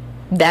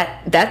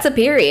 that's a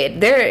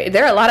period.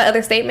 There are a lot of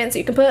other statements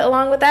you can put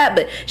along with that,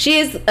 but she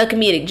is a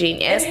comedic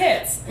genius. It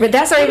hits. But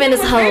That's Raven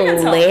is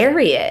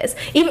hilarious.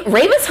 Even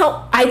Raven's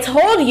Home. I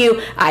told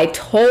you. Raven's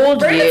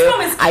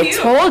Home is cute. I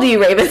told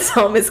you Raven's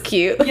Home is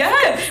cute.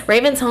 Yes.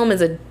 Raven's Home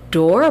is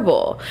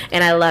adorable,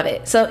 and I love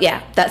it. So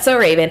yeah, that's So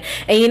Raven.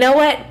 And you know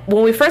what?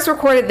 When we first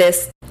recorded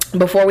this,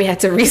 before we had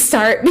to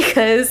restart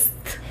because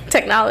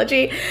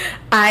technology,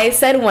 I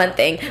said one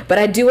thing, but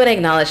I do want to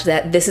acknowledge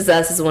that This Is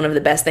Us is one of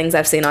the best things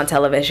I've seen on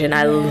television.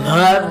 I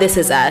love This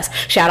Is Us.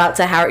 Shout out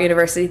to Howard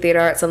University Theater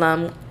Arts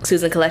alum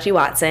Susan Kelechi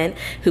Watson,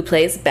 who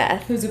plays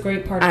Beth. Who's a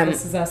great part of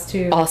This Is Us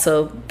too.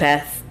 Also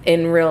Beth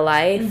in real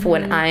life.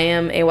 When I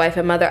am a wife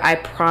and mother, I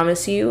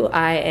promise you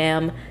I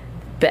am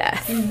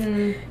Beth.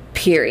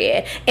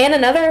 Period. And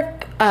another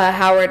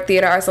Howard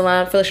Theater Arts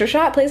alum, Felicia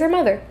Schott, plays her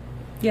mother.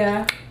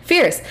 Yeah.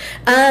 Fierce.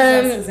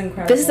 This Is Us is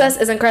incredible. This Is Us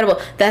is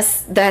incredible.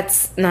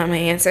 That's not my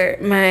answer.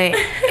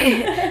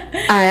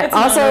 I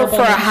also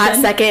for a hot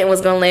second was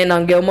gonna land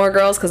on Gilmore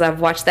Girls because I've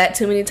watched that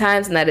too many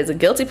times and that is a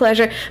guilty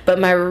pleasure. But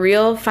my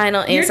real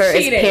final answer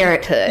is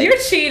Parenthood. You're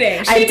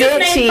cheating. I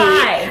did cheat.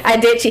 5. I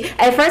did cheat.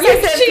 At first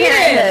I said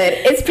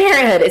Parenthood. It's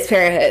Parenthood. It's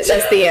Parenthood.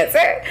 That's the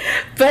answer.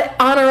 But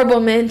honorable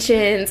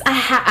mentions. I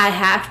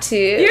have to.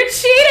 You're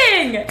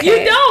cheating. Okay.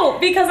 You don't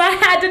because I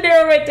had to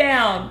narrow it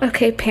down.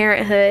 Okay,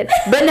 Parenthood,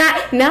 but not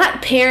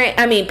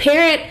Parenthood,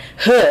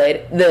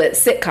 the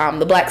sitcom,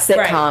 the black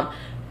sitcom. Right.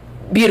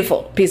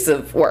 Beautiful piece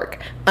of work.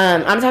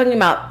 I'm talking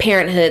about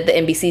Parenthood, the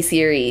NBC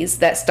series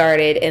that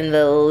started in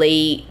the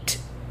late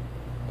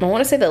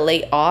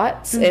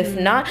aughts. If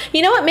not,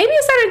 you know what? Maybe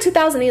it started in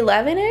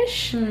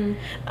 2011-ish.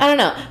 I don't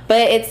know.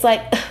 But it's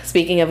like,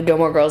 speaking of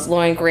Gilmore Girls,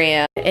 Lauren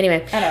Graham.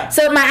 Anyway,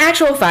 so my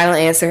actual final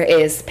answer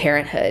is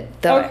Parenthood.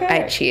 Though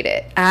I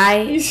cheated.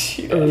 I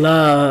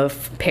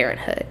love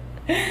Parenthood.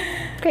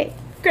 Great.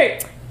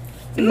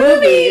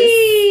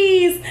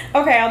 Movies.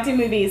 Okay, I'll do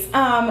movies.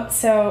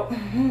 So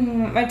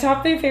my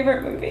top 3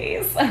 favorite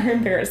movies are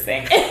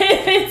embarrassing.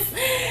 It's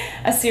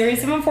A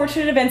Series of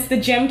Unfortunate Events, the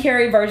Jim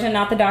Carrey version,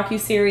 not the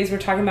docu-series. We're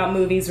talking about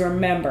movies,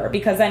 remember,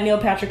 because that Neil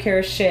Patrick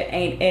Harris shit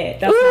ain't it.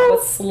 That's not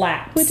what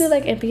slaps. We do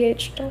like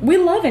NPH stuff. We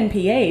love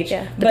NPH.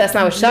 Yeah, but that's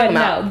not what you're talking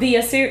about. No,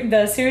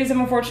 the Series of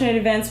Unfortunate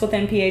Events with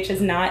NPH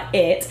is not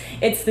it.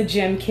 It's the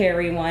Jim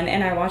Carrey one,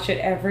 and I watch it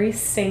every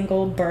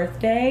single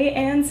birthday,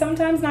 and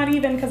sometimes not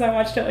even because I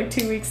watched it like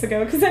 2 weeks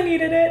ago because I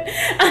needed it.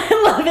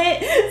 I love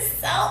it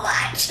so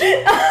much.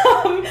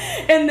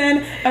 And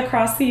then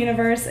Across the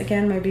Universe,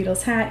 again, my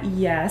Beatles hat,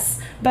 yes,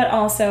 but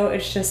also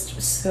it's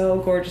just so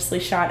gorgeously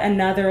shot.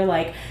 Another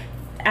like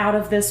out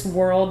of this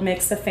world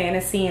mix of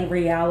fantasy and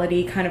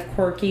reality, kind of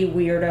quirky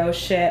weirdo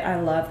shit.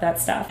 I love that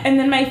stuff. And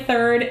then my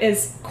third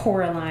is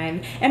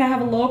Coraline, and I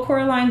have a little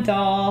Coraline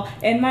doll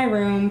in my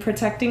room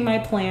protecting my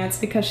plants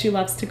because she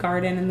loves to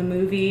garden in the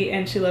movie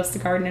and she loves to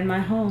garden in my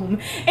home.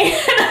 And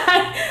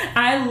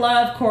I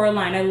love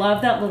Coraline. I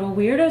love that little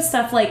weirdo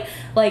stuff, like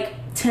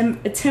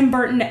Tim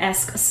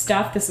Burton-esque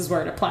stuff. This is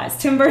where it applies.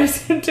 Tim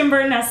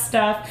Burton-esque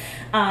stuff.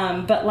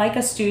 But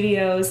Leica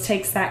Studios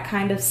takes that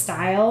kind of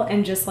style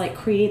and just like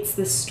creates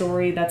this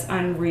story that's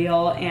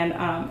unreal. And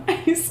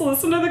I used to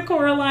listen to the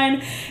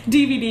Coraline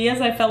DVD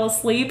as I fell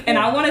asleep, and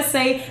I want to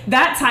say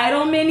that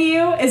title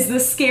menu is the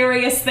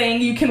scariest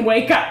thing you can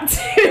wake up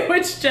to.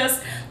 It's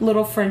just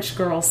little French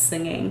girls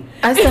singing.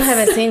 I still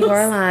haven't seen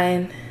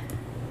Coraline.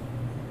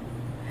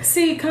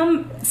 See,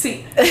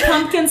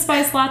 pumpkin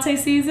spice latte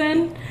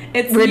season.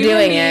 We're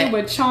doing it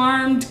with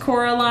Charmed,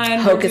 Coraline,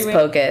 Hocus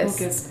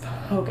Pocus.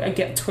 I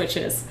get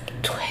twitches.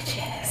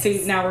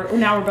 See, now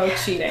we're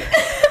both cheating.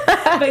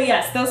 But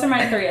yes, those are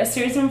my 3. A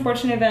Series of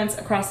Unfortunate Events,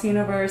 Across the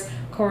Universe,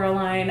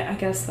 Coraline. I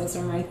guess those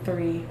are my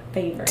 3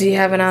 favorites. Do you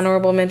have an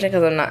honorable mention?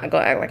 Because I'm not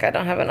going to act like I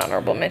don't have an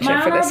honorable mention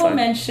for this one. My honorable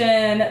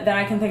mention that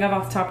I can think of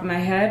off the top of my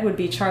head would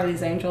be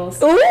Charlie's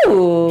Angels.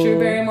 Ooh. Drew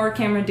Barrymore,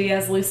 Cameron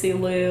Diaz, Lucy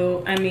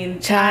Liu. I mean,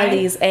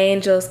 Charlie's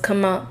Angels,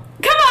 come on.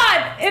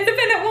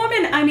 Independent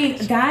Woman. I mean,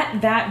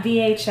 that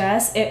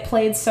VHS, it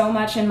played so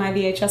much in my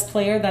VHS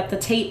player that the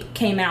tape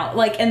came out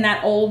like in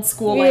that old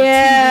school like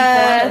TV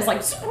form. It was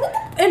like,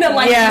 and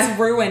it just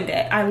ruined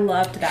it. I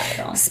loved that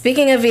film.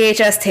 Speaking of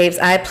VHS tapes,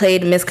 I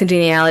played Miss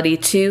Congeniality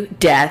to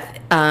death.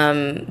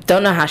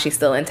 Don't know how she's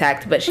still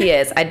intact, but she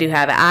is. I do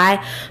have it.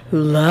 I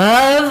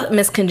love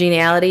Miss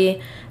Congeniality.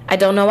 I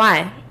don't know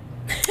why.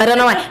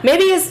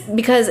 Maybe it's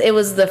because it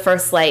was the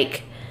first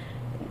like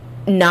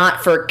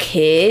not for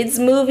kids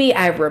movie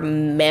I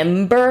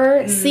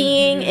remember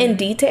seeing in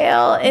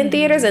detail in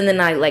theaters, and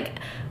then I like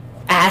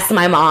asked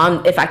my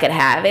mom if I could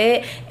have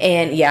it,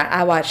 and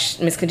I watched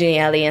Miss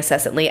Congeniality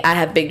incessantly. I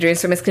have big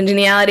dreams for Miss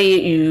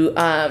Congeniality.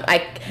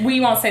 We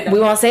won't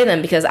say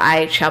them because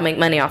I shall make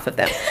money off of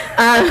them.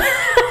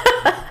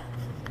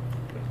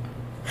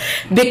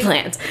 Big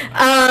plans.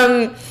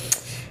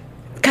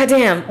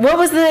 Goddamn, what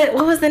was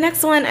the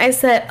next one? I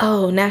said,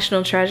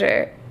 National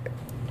Treasure.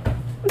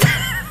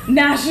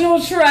 National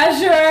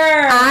Treasure.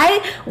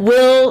 I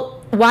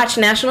will watch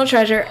National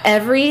Treasure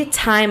every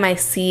time I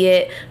see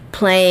it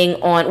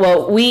playing on,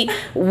 well, we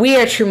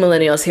are true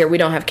millennials here. We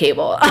don't have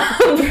cable.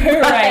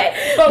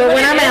 Right. But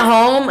when I'm at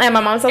home at my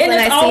mom's house and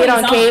I see it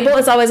on cable,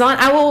 it's always on.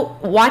 I will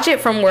watch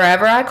it from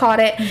wherever I caught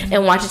it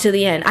and watch it to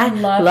the end. I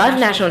love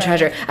National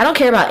Treasure. I don't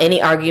care about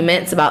any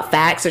arguments about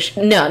facts or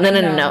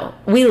no.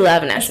 We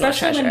love National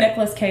Treasure. Especially when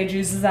Nicolas Cage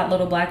uses that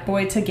little black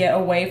boy to get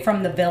away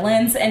from the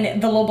villains,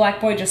 and the little black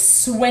boy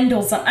just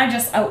swindles them.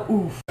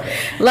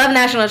 Love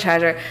National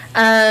Treasure.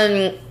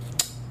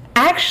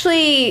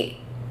 Actually,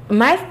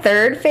 my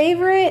third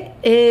favorite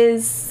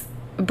is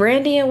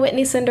Brandy and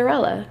Whitney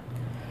Cinderella.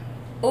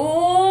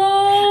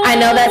 Oh, I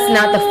know that's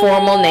not the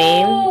formal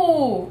name,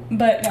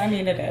 but I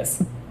mean it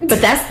is. But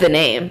that's the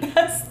name.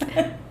 That's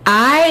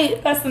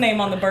the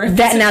name on the birth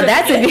certificate.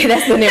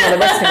 That's the name on the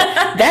birth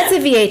certificate. That's a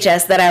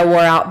VHS that I wore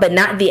out, but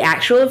not the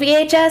actual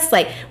VHS.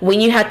 Like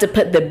when you had to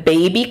put the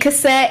baby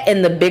cassette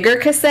in the bigger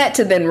cassette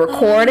to then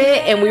record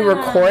it, and we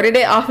recorded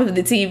it off of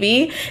the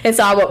TV, and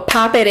so I would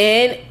pop it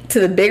in to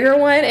the bigger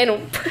one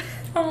and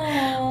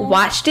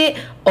watched it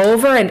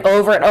over and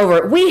over and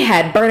over. We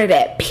had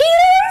Bernadette Peters.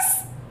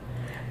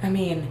 I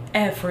mean,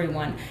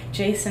 everyone.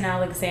 Jason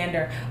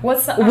Alexander.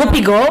 What's the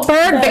Whoopi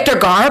Goldberg? Victor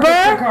Garber?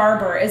 Victor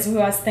Garber is who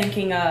I was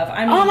thinking of.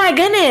 I mean, oh my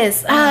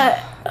goodness.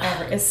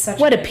 It's such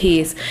what a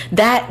piece.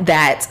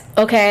 That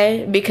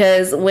okay,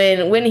 because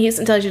when Whitney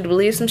Houston tells you to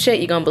believe some shit,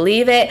 you're gonna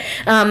believe it.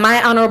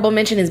 My honorable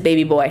mention is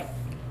Baby Boy.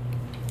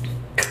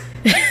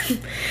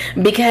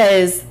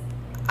 Because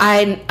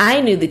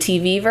I knew the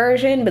TV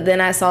version, but then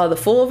I saw the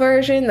full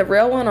version, the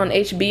real one on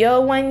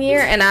HBO one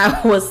year, and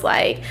I was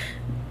like,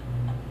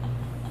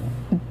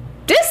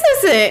 this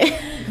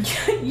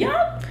isn't...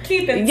 Y'all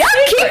keeping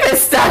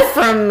stuff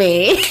from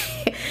me.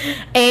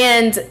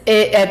 And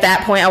at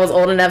that point, I was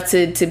old enough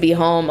to be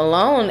home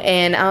alone,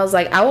 and I was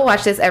like, I will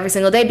watch this every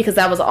single day, because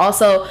that was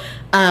also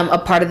a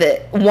part of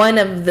one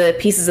of the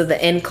pieces of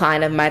the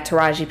incline of my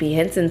Taraji P.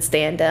 Henson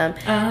stand-up.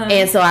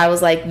 And so I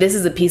was like, this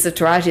is a piece of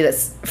Taraji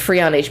that's free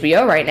on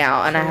HBO right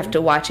now, and I have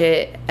to watch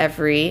it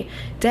every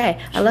day.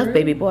 I love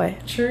Baby Boy.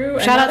 True.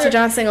 Shout out to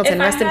John Singleton.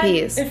 Rest in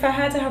peace. If I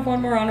had to have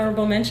one more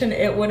honorable mention,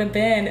 it would have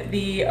been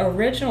the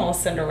original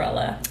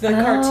Cinderella, the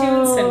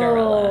cartoon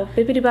Cinderella.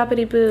 Bippity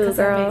boppity boo, because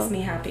girl. that makes me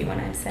happy when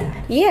I'm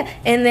sad. Yeah,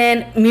 and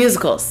then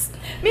musicals.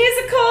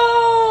 Let's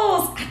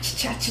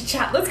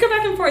go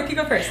back and forth. You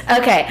go first.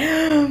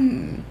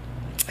 Okay.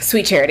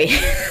 Sweet Charity.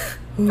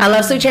 I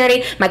love Sweet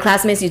Charity. My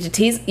classmates used to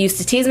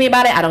tease me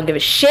about it. I don't give a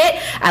shit.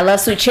 I love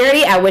Sweet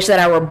Charity. I wish that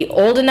I were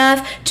old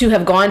enough to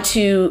have gone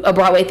to a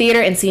Broadway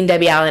theater and seen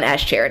Debbie Allen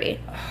as Charity.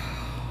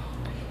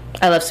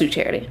 I love Sweet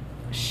Charity.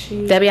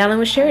 Debbie Allen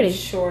was Charity. I'm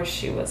sure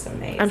she was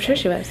amazing. I'm sure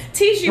she was.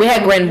 We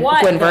had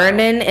Gwen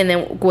Verdon, and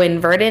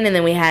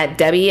then we had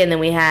Debbie, and then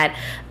we had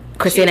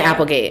Christina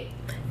Applegate.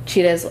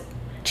 Cheetah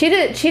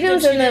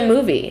was in the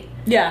movie.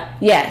 Yeah.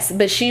 Yes,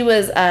 but she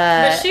was.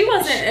 But she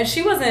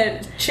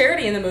wasn't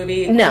Charity in the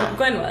movie. No,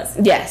 Gwen was.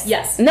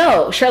 Yes.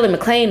 No, Shirley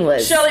MacLaine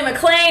was.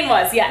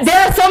 Yes. There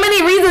are so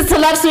many reasons to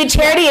love Sweet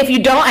Charity. If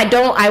you don't,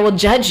 I will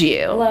judge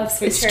you. I love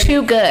Sweet Charity. It's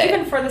too good.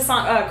 Even for the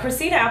song,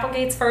 Christina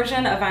Applegate's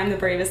version of "I'm the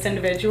Bravest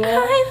Individual."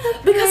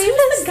 Because he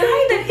was the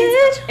guy that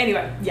is.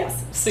 Anyway,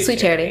 yes, Sweet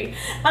Charity.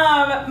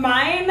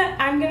 Mine,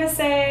 I'm gonna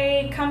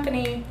say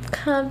Company,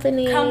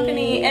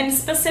 and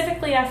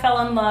specifically, I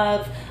fell in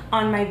love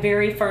on my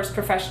very first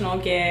professional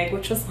gig,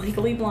 which was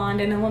Legally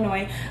Blonde in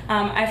Illinois.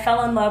 I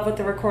fell in love with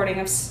the recording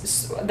of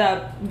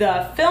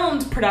the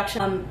filmed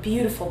production.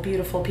 Beautiful,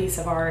 beautiful piece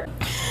of art.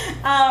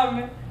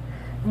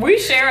 We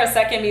share a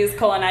second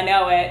musical, and I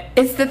know it.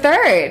 It's the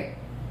third.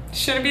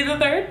 Should it be the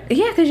third?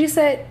 Yeah, because you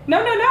said... No.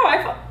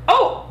 I've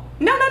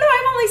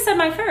only said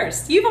my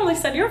first. You've only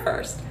said your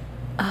first.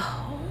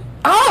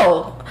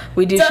 Oh!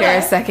 We do share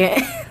a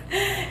second.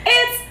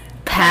 It's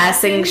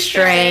Passing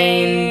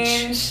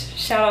Strange.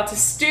 Shout out to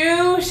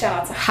Stu.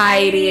 Shout out to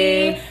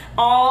Heidi.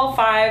 All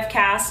 5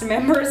 cast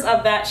members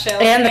of that show.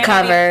 And the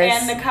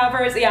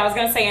covers. Yeah, I was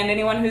gonna say, and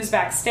anyone who's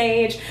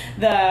backstage,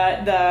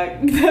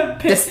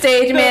 the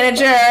stage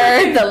manager,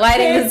 the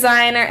lighting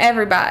designer,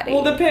 everybody.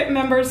 Well, the pit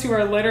members who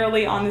are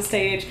literally on the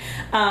stage.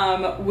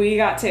 We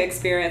got to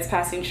experience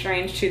Passing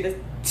Strange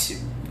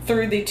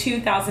through the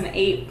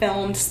 2008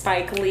 filmed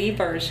Spike Lee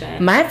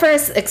version. My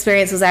first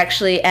experience was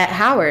actually at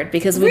Howard,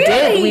 because we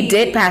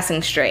did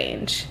Passing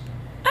Strange.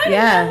 I did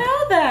not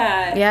know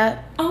that.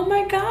 Yeah. Oh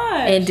my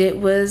gosh. And it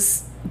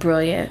was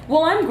brilliant.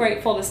 Well, I'm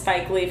grateful to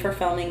Spike Lee for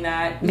filming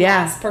that.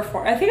 Yeah.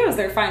 I think it was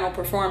their final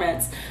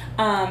performance.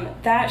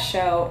 That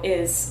show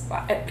is,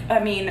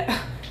 I mean,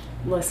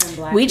 listen,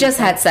 Black. We Just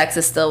Had Sex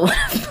is still one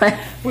of my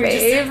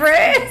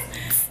favorites.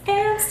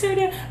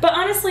 Studio. But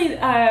honestly,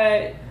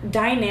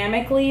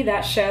 dynamically,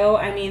 that show,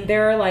 I mean,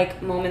 there are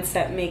like moments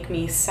that make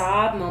me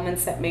sob,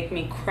 moments that make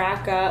me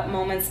crack up,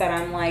 moments that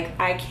I'm like,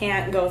 I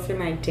can't go through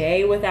my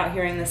day without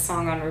hearing this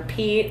song on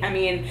repeat. I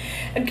mean,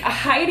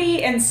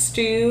 Heidi and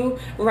Stu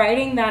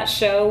writing that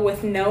show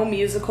with no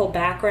musical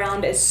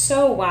background is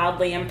so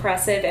wildly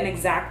impressive, and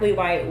exactly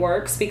why it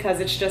works, because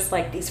it's just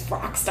like these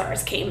rock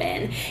stars came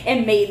in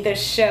and made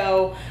this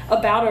show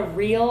about a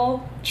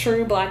real,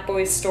 true Black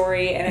boy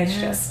story, and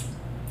it's just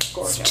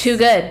gorgeous. It's too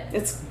good.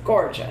 It's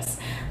gorgeous.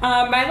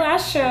 My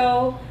last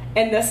show,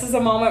 and this is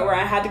a moment where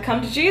I had to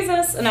come to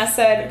Jesus, and I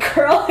said,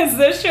 girl, is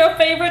this your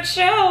favorite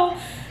show?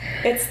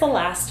 It's the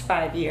last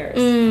 5 years.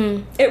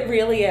 It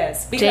really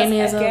is. Because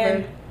Jamie is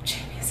over.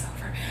 Jamie is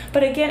over.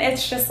 But again,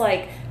 it's just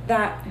like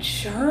that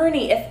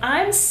journey. If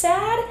I'm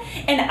sad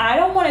and I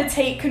don't want to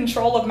take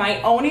control of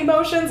my own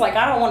emotions, like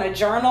I don't want to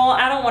journal,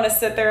 I don't want to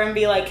sit there and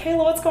be like,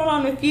 Kayla, what's going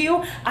on with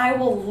you? I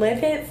will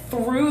live it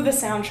through the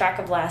soundtrack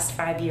of last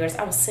 5 years.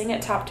 I will sing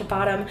it top to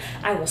bottom.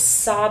 I will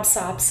sob,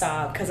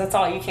 because that's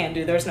all you can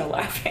do. There's no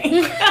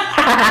laughing.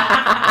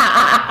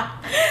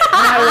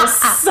 I will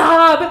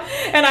sob,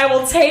 and I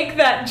will take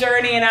that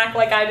journey and act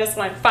like I just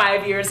went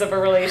 5 years of a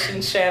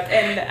relationship,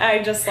 and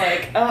I just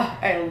like,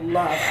 I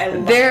love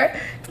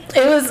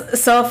It was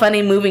so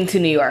funny moving to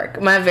New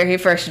York. My very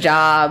first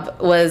job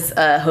was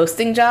a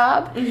hosting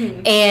job,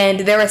 and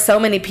there were so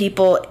many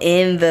people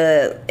in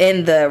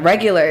the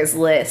regulars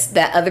list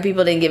that other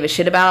people didn't give a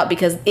shit about,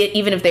 because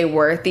even if they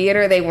were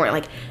theater, they weren't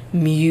like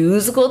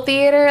musical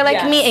theater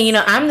like me. And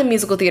I'm the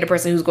musical theater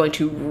person who's going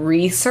to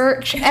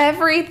research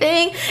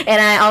everything,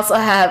 and I also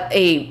have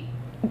a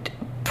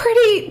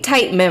pretty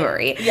tight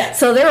memory.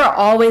 So there will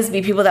always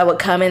be people that would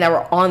come in that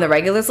were on the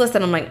regulars list,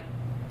 and I'm like,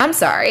 I'm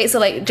sorry. So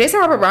like Jason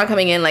Robert Brown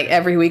coming in like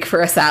every week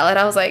for a salad,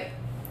 I was like,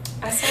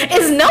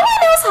 is no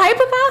one else hype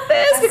about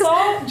this? I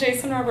saw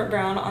Jason Robert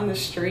Brown on the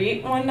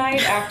street one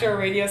night after a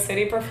Radio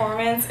City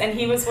performance, and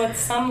he was with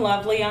some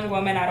lovely young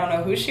woman. I don't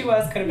know who she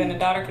was. Could have been a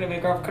daughter, could have been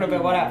a girl, could have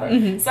been whatever.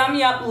 Some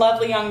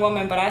lovely young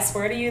woman, but I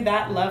swear to you,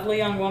 that lovely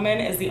young woman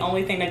is the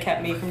only thing that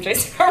kept me from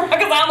Jason Robert Brown,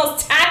 because I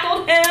almost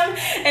tackled him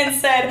and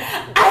said,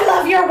 I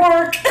love your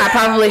work. I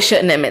probably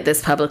shouldn't admit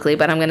this publicly,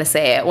 but I'm going to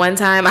say it. One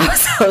time I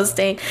was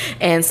hosting,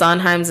 and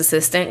Sondheim's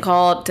assistant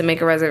called to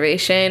make a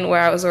reservation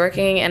where I was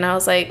working, and I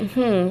was like,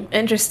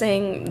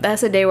 interesting.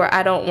 That's a day where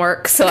I don't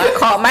work. So I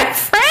called my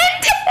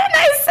friend and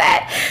I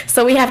said,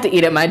 so we have to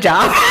eat at my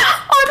job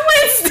on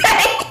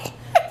Wednesday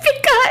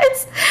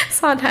because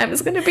Sondheim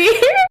is going to be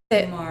here.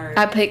 Smart.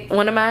 I picked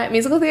one of my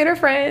musical theater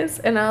friends,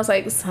 and I was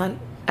like,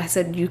 I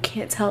said, you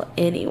can't tell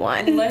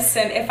anyone.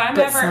 Listen, if I'm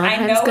ever, I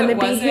know it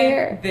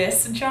wasn't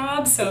this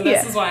job, so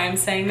this is why I'm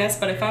saying this,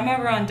 but if I'm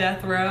ever on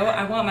death row,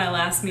 I want my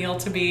last meal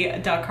to be a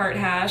duck heart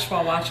hash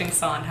while watching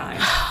Sondheim.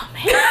 Oh,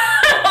 man.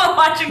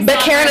 But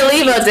Karen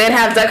Olivo did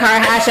have duck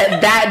heart hash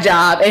at that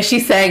job, and she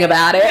sang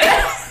about it.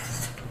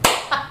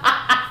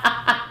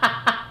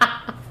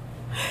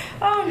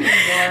 Oh,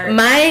 my Lord.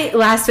 My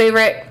last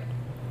favorite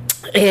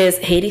is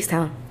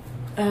Hadestown.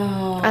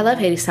 Oh. I love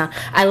Hadestown.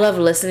 I love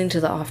listening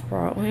to the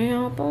Off-Broadway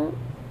album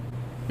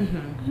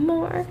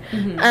more.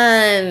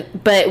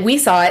 But we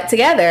saw it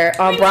together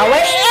on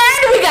Broadway,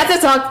 and we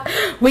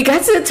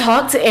got to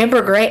talk to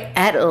Amber Gray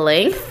at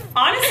length.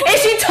 Honestly, and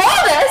she told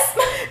us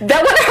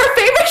that one of her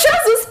favorite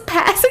shows was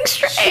Passing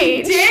Strange.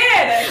 She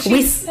did.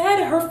 She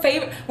said her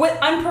favorite with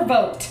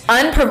Unprovoked.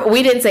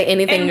 We didn't say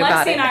anything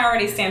about it. And Lexi and I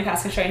already stand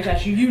Passing Strange,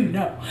 as you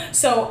know.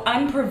 So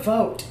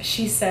Unprovoked,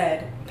 she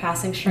said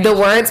Passing Strange. The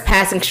words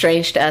Passing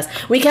Strange to us.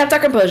 We kept our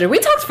composure. We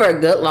talked for a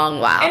good long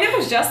while. And it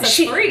was just us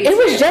three. It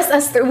was just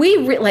us three.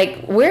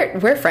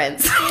 We're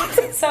friends.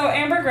 So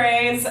Amber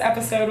Gray's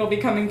episode will be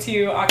coming to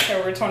you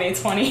October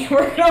 2020.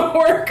 We're gonna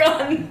work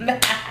on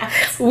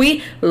that.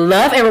 We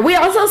love Amber. We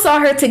also saw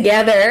her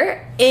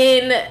together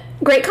in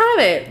Great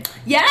Comet.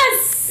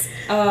 Yes.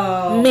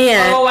 Oh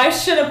man. Oh, I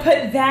should have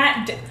put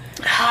that.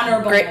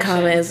 Honorable Great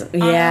comments,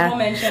 yeah. Honorable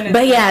mention.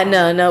 But yeah,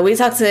 no. We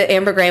talked to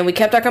Amber Gray and we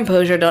kept our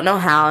composure. Don't know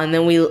how, and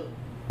then we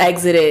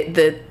exited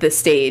the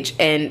stage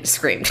and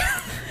screamed.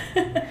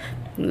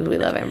 We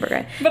love Amber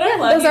Gray. But I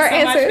love you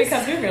so much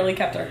because we really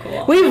kept our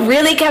cool. We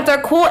really kept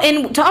our cool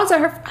and talked to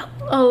her for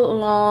a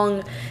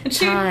long and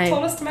she time.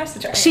 Told us to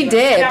message her. She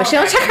did, but she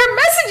don't check her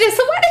messages.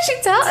 So why did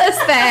she tell us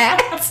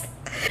that?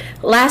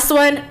 Last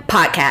one,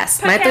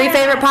 podcast. My 3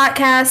 favorite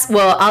podcasts.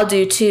 Well, I'll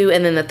do 2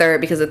 and then the third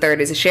because the third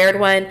is a shared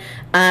one.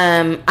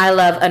 I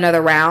love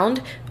Another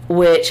Round,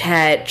 which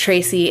had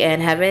Tracy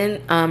and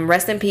Heaven.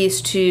 Rest in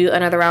peace to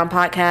Another Round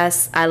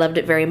podcast. I loved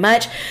it very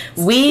much.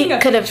 Speaking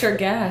of future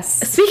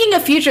guests,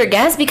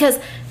 because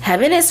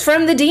Heaven is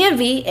from the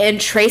DMV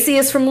and Tracy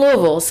is from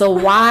Louisville. So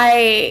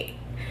why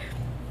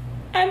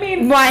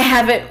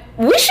haven't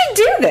we should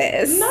do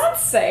this? Not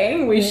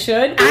saying we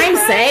should. I'm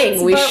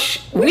saying we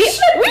should be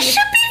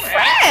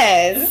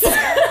friends.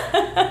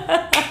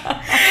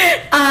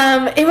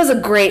 It was a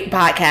great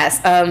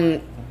podcast.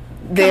 Coming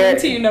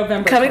to you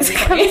November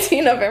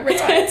 2020.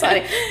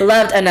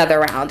 Loved Another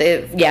Round.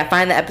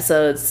 Find the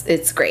episodes.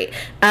 It's great.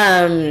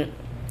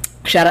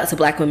 Shout out to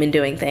Black women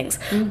doing things.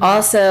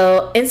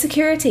 Also,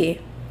 Insecurity.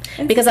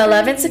 Because I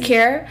love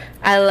Insecure.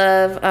 I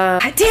love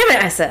damn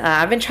it, I said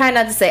I've been trying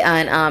not to say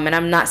and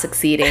I'm not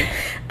succeeding.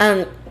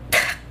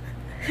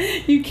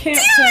 You can't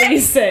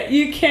police it.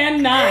 You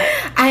cannot.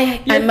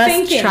 I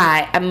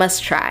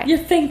must try. You're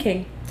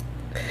thinking.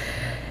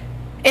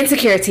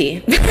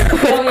 Insecurity with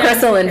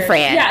Crystal and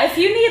Fran. Yeah, if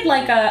you need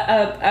like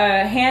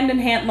a hand in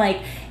hand,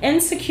 like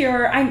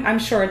Insecure, I'm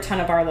sure a ton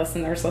of our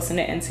listeners listen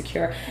to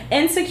Insecure.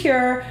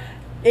 Insecure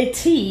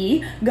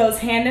T goes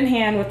hand in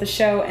hand with the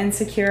show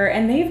Insecure,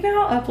 and they've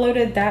now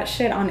uploaded that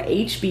shit on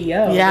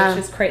HBO,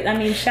 which is crazy. I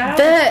mean, shout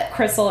out to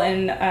Crystal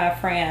and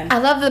Fran. I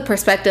love the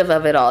perspective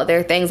of it all. There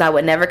are things I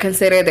would never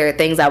consider. There are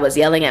things I was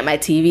yelling at my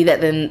TV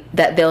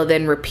that they'll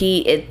then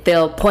repeat.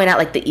 They'll point out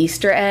like the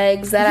Easter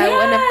eggs that I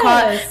wouldn't have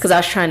caught because I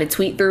was trying to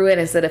tweet through it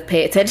instead of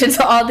pay attention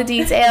to all the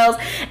details,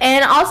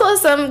 and also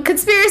some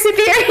conspiracy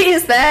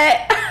theories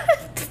that.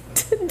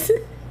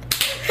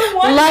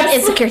 Love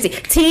Insecurity.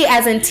 T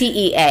as in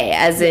TEA,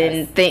 as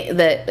in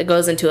that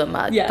goes into a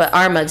mug. Yes. But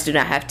our mugs do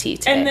not have T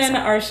today. And then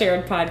our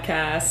shared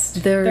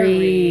podcast, The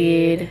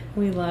Read.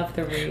 We love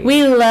The Read.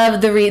 We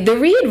love The Read. The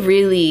Read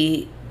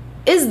really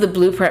is the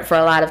blueprint for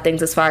a lot of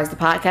things as far as the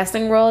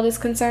podcasting world is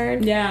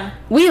concerned. Yeah.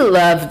 We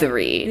love The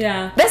Read.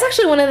 Yeah. That's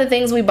actually one of the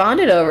things we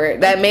bonded over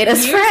that made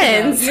us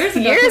friends.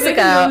 Years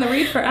ago. The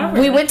Read forever.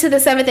 We went to the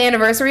 7th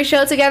anniversary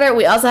show together.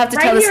 We also have to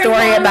tell the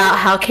story about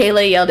how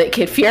Kayla yelled at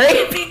Kid Fury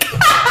because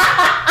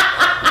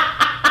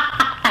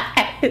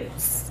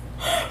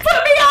put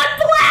me on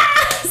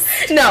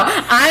blast. No,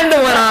 I'm the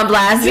one on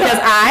blast because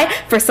I,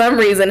 for some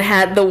reason,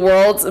 had the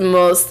world's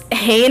most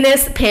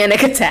heinous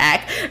panic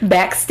attack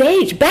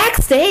backstage.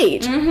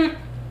 Mm-hmm.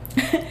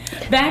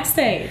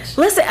 Backstage.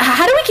 Listen,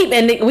 how do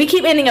we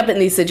keep ending up in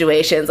these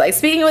situations? Like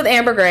speaking with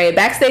Amber Gray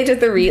backstage at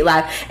the Read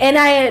Live, and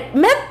I had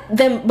met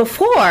them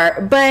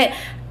before, but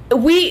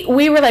we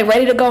were like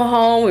ready to go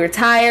home. We were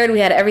tired. We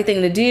had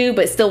everything to do,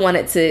 but still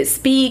wanted to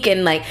speak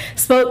and like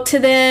spoke to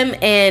them.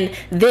 And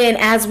then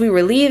as we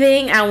were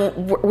leaving,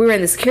 we were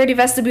in the security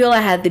vestibule.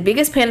 I had the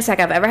biggest panic attack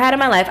I've ever had in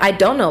my life. I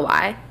don't know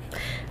why.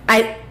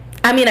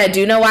 I mean, I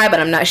do know why, but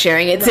I'm not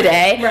sharing it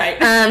today. Right.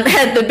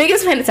 Had the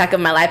biggest panic attack of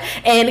my life.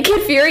 And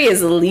Kid Fury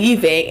is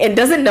leaving and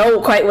doesn't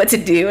know quite what to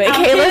do. And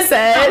Kayla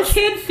says...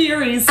 Kid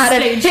Fury's out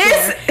of stage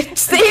his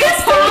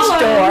stage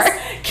door.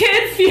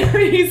 Kid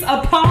Fury's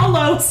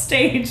Apollo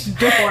stage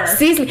door.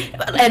 Sees me.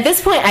 At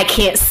this point, I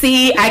can't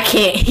see. I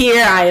can't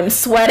hear. I am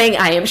sweating.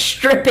 I am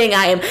stripping.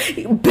 I am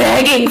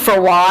begging for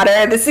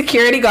water. The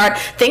security guard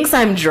thinks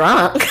I'm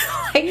drunk.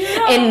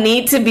 And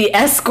need to be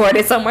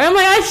escorted somewhere. I'm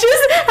like, I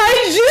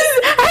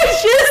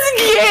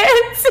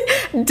just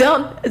can't.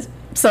 Don't.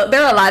 So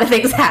there are a lot of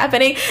things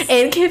happening,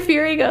 and Kid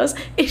Fury goes,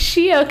 "Is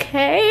she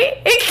okay?"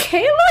 And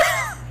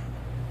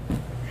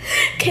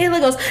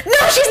Kayla goes,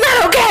 "No, she's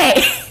not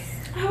okay."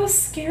 I was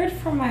scared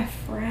for my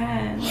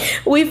friend.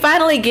 We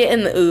finally get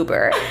in the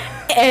Uber,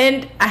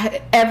 and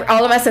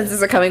all of my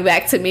senses are coming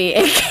back to me,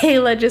 and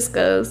Kayla just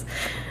goes,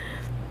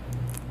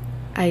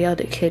 "I yelled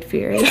at Kid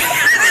Fury."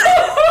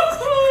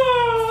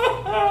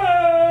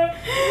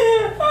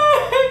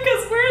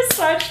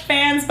 Such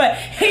fans, but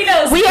he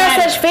knows we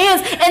better. are such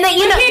fans, and that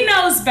he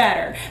knows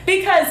better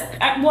because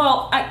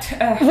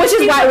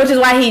which is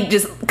why he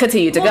just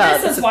continued to go.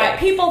 This is why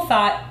people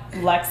thought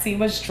Lexi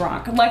was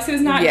drunk. Lexi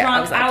was not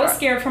drunk. I was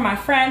scared for my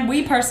friend.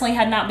 We personally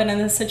had not been in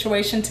this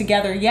situation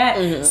together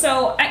yet,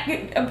 so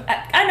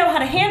I know how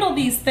to handle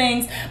these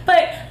things.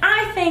 But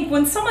I think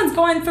when someone's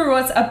going through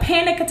a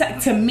panic attack,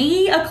 to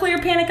me, a clear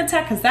panic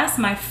attack, because that's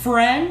my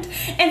friend,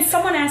 and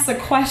someone asks a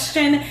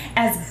question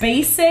as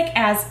basic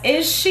as,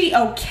 "Is she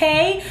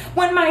okay?"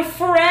 When my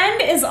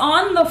friend is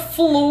on the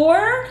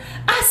floor,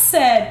 I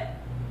said,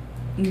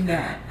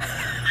 "No."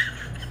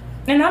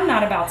 And I'm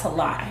not about to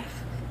lie.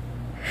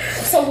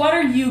 So what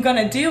are you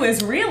gonna do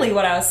is really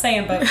what I was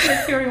saying. But Kid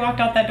Fury walked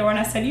out that door and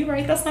I said, "You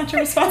right, that's not your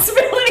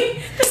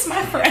responsibility. This is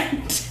my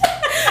friend."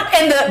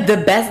 And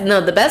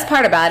the best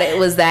part about it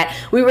was that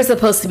we were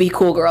supposed to be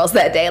cool girls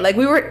that day. Like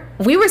we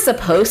were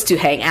supposed to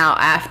hang out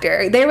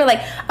after. They were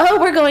like, "Oh,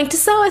 we're going to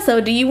so-and-so.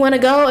 Do you want to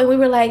go?" And we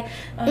were like,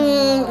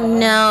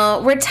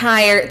 "No, we're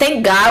tired."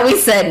 Thank God we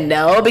said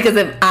no, because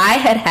if I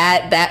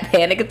had that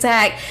panic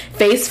attack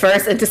face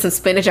first into some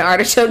spinach and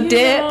artichoke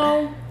dip.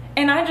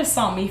 And I just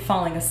saw me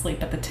falling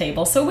asleep at the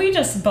table. So we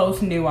just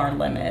both knew our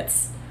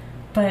limits.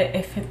 But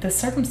if the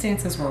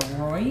circumstances were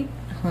right,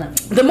 honey.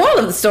 The moral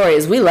of the story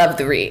is we love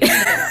The Read.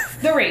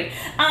 The Read.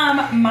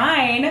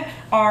 Mine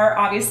are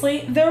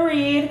obviously The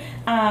Read.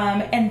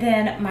 And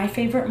then my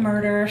favorite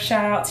murder,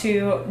 shout out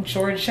to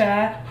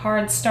Georgia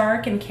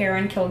Hardstark and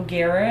Karen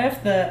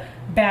Kilgariff, the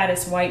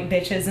baddest white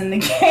bitches in the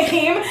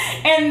game.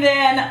 And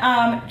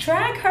then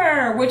Drag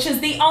Her, which is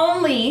the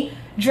only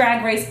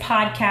Drag Race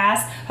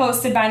podcast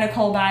hosted by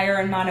Nicole Byer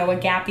and Mano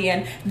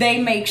Agapian.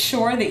 They make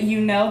sure that you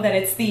know that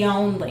it's the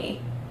only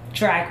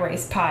Drag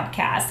Race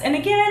podcast. And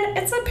again,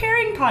 it's a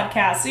pairing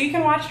podcast, so you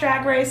can watch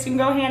Drag Race. You can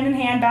go hand in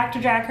hand back to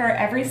Drag Her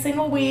every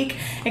single week.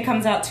 It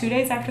comes out 2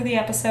 days after the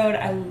episode.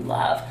 I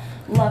love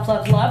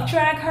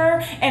Drag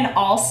Her. And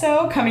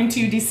also coming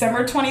to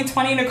December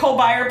 2020, Nicole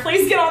Byer,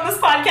 please get on this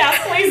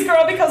podcast, please,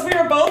 girl, because we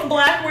are both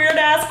black weird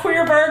ass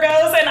queer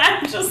Virgos, and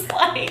I'm just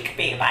like,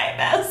 be my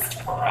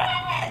best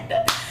friend.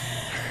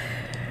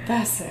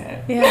 That's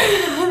it. Yeah.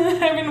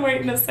 I've been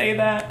waiting to say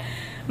that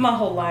my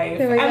whole life.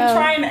 I'm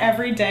trying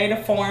every day to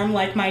form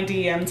like my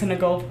DM to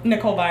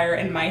Nicole Byer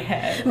in my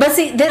head. But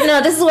see,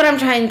 this is what I'm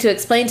trying to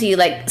explain to you.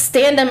 Like,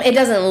 stand-up, it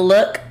doesn't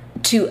look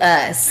to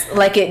us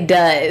like it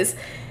does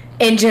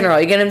in general.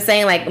 You get what I'm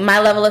saying? Like, my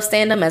level of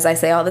stand-up, as I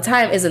say all the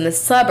time, is in the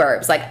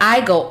suburbs. Like,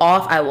 I go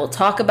off, I will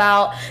talk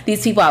about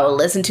these people, I will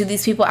listen to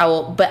these people,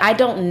 but I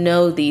don't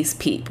know these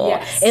people.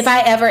 Yes. If I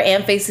ever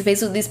am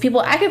face-to-face with these people,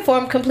 I can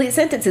form complete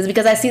sentences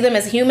because I see them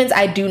as humans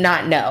I do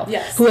not know.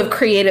 Yes. Who have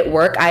created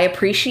work I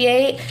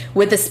appreciate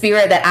with the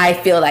spirit that I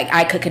feel like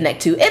I could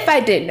connect to if I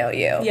did know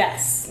you.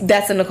 Yes.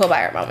 That's a Nicole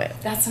Byer moment.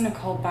 That's a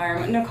Nicole Byer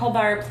moment. Nicole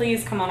Byer,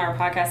 please come on our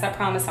podcast. I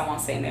promise I won't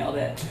say nailed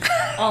it.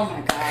 Oh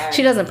my God.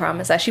 She doesn't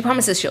promise that. She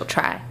promises she'll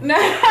try. And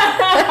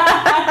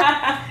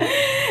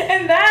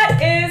that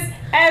is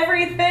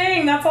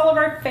everything. That's all of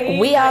our favorite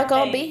We all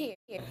gonna be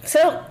here.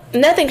 So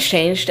nothing's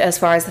changed as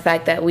far as the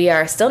fact that we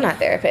are still not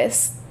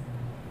therapists.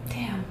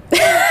 Damn.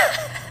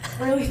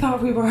 Really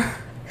thought we were.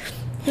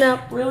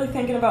 No. Really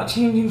thinking about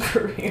changing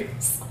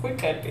careers. We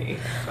could be.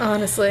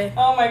 Honestly.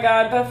 Oh my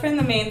God. But for in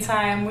the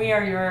meantime, we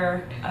are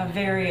your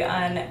very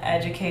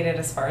uneducated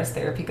as far as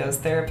therapy goes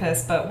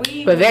therapists,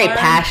 but very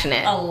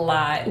passionate. A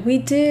lot. We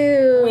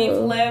do. We've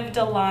lived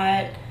a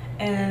lot.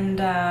 And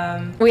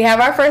we have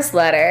our first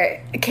letter.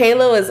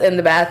 Kayla was in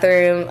the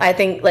bathroom, I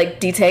think,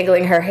 like,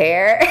 detangling her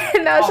hair.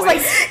 And I was just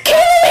like,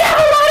 Kayla, we have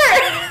a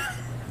letter!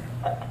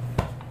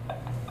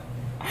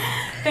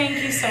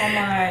 Thank you so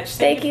much.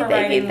 Thank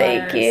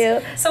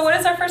you. So what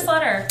is our first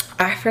letter?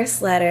 Our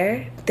first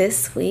letter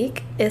this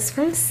week is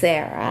from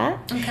Sarah.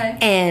 Okay.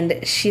 And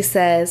she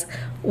says,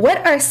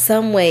 what are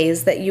some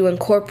ways that you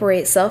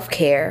incorporate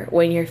self-care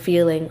when you're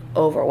feeling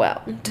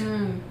overwhelmed?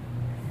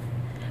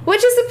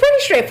 Which is a pretty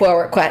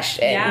straightforward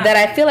question that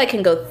I feel like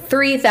can go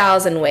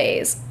 3,000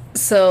 ways.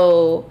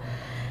 So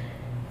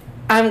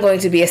I'm going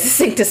to be as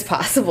succinct as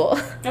possible.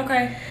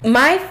 Okay.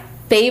 My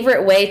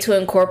favorite way to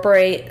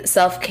incorporate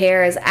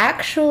self-care is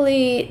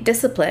actually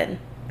discipline.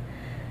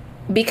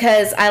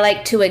 Because I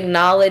like to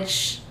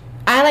acknowledge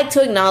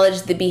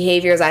the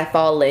behaviors I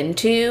fall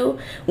into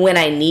when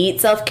I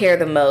need self-care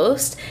the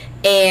most,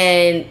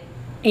 and,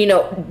 you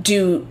know,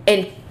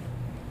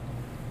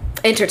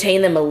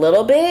 entertain them a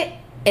little bit,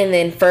 and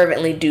then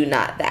fervently do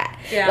not that.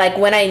 Yeah. Like,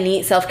 when I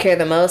need self-care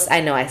the most, I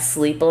know I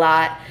sleep a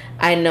lot.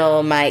 I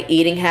know my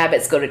eating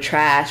habits go to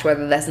trash,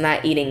 whether that's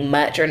not eating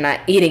much or not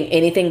eating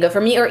anything good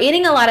for me, or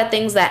eating a lot of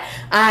things that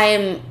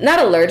I'm not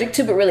allergic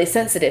to but really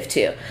sensitive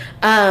to.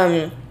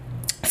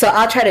 So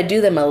I'll try to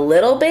do them a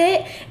little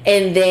bit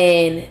and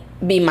then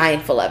be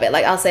mindful of it.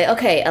 Like, I'll say,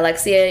 okay,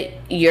 Alexia,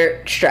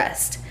 you're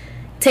stressed.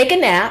 Take a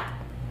nap.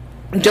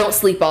 Don't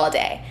sleep all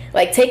day.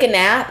 Like, take a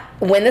nap.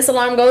 When this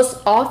alarm goes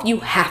off,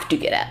 you have to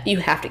get up. You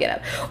have to get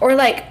up. Or,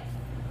 like,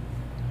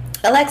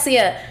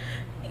 Alexia,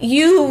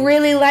 you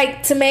really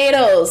like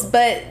tomatoes,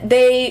 but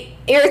they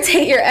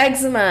irritate your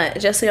eczema.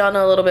 Just so y'all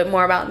know a little bit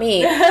more about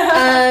me.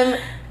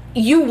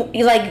 You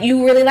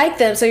really like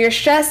them, so you're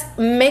stressed.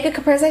 Make a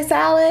caprese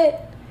salad.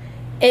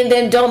 And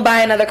then don't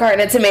buy another carton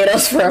of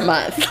tomatoes for a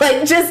month.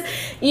 Like, just,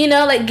 you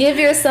know, like, give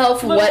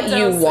yourself what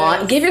you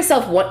want. Give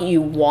yourself what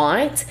you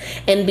want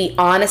and be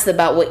honest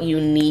about what you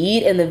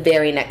need in the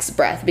very next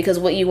breath. Because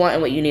what you want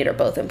and what you need are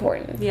both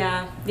important.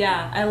 Yeah.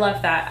 I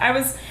love that. I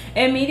was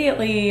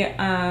immediately,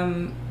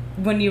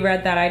 when you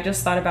read that, I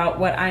just thought about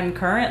what I'm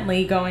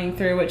currently going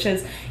through, which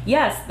is,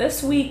 yes,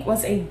 this week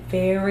was a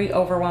very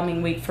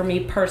overwhelming week for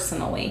me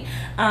personally.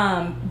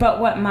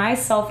 But what my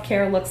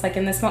self-care looks like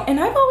in this moment, and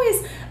I've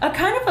always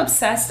kind of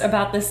obsessed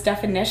about this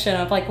definition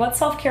of, like, what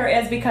self-care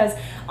is, because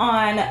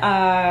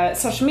on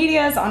social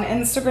medias, on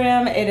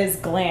Instagram, it is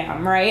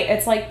glam, right?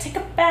 It's like, take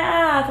a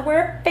bath,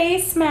 wear a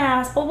face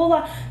mask, blah, blah,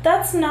 blah.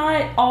 That's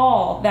not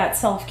all that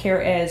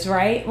self-care is,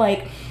 right?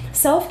 Like,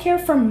 self-care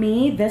for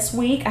me this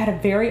week, I had a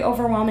very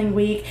overwhelming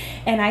week,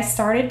 and I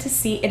started to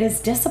see it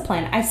is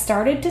discipline. I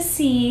started to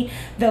see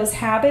those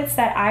habits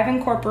that I've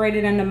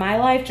incorporated into my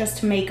life just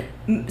to make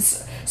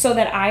so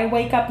that I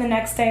wake up the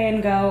next day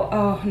and go,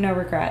 oh, no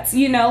regrets.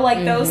 You know,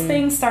 like, those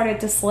things started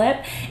to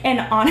slip.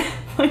 And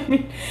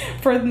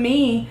for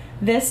me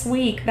this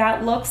week,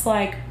 that looks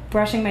like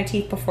brushing my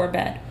teeth before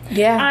bed.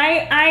 Yeah.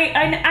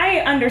 I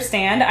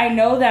understand. I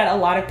know that a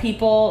lot of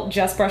people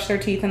just brush their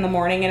teeth in the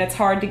morning, and it's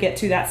hard to get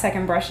to that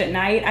second brush at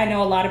night. I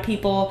know a lot of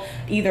people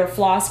either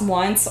floss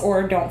once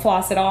or don't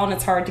floss at all, and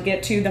it's hard to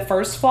get to the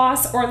first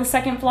floss or the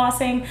second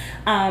flossing.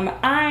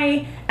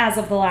 I, as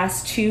of the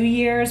last 2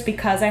 years,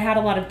 because I had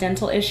a lot of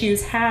dental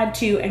issues, had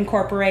to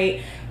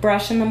incorporate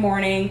brush in the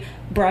morning,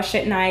 brush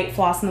at night,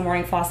 floss in the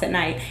morning, floss at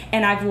night.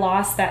 And I've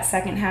lost that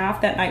second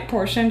half, that night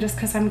portion, just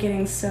because I'm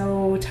getting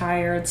so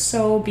tired,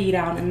 so beat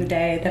out in the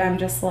day that I'm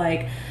just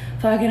like,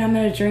 fuck it, I'm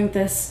going to drink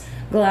this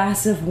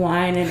glass of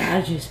wine and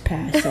I'll just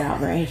pass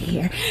out right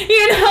here.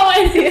 You know,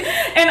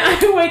 and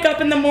I wake up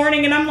in the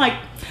morning and I'm like,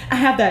 I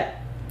have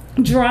that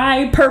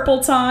dry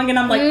purple tongue and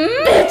I'm like,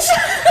 bitch,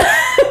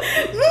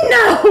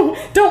 no,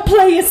 don't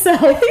play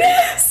yourself.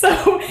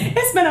 So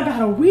it's been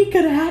about a week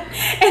of that.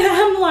 And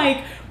I'm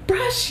like,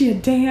 brush your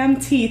damn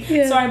teeth.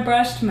 Yeah. So I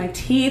brushed my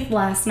teeth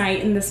last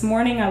night, and this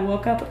morning I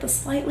woke up with a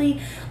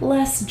slightly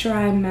less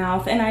dry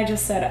mouth, and I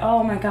just said,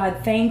 oh my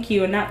God, thank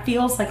you. And that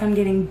feels like I'm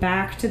getting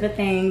back to the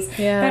things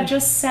that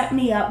just set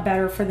me up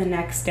better for the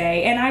next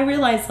day. And I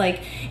realized,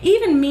 like,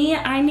 even me,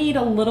 I need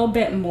a little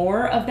bit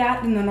more of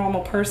that than the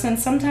normal person.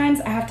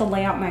 Sometimes I have to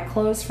lay out my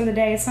clothes for the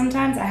day.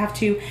 Sometimes I have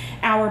to,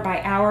 hour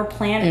by hour,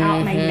 plan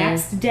out my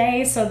next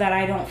day so that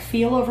I don't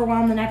feel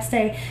overwhelmed the next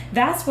day.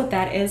 That's what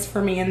that is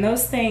for me. And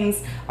those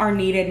things are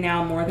needed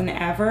now more than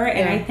ever.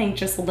 And I think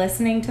just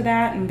listening to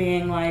that and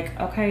being like,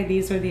 okay,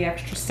 these are the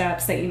extra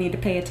steps that you need to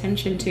pay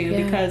attention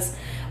to, because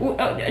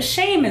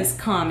shame is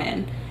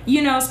common.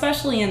 You know,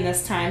 especially in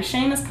this time,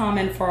 shame is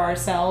common for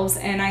ourselves.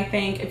 And I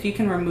think if you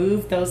can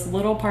remove those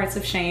little parts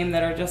of shame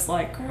that are just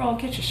like, girl,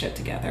 get your shit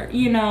together,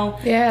 you know,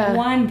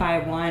 one by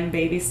one,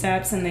 baby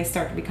steps, and they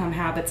start to become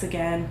habits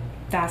again.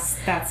 That's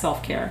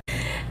self-care.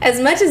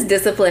 As much as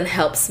discipline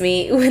helps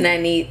me when I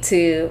need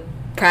to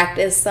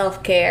practice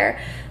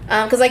self-care,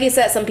 because like you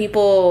said, some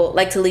people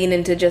like to lean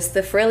into just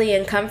the frilly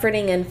and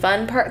comforting and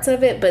fun parts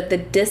of it, but the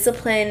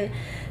discipline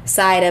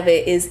side of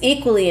it is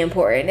equally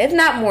important, if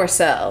not more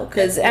so,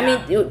 because I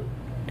mean,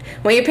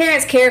 when your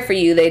parents care for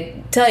you,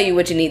 they tell you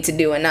what you need to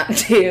do and not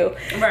do.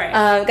 Right.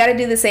 Got to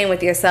do the same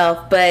with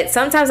yourself. But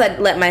sometimes I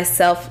let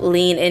myself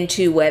lean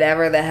into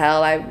whatever the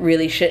hell I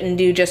really shouldn't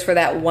do just for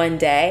that one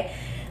day.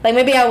 Like,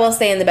 maybe I will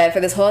stay in the bed for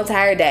this whole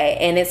entire day,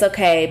 and it's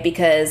okay,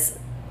 because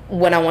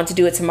when I want to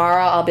do it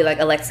tomorrow, I'll be like,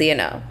 Alexia,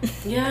 no.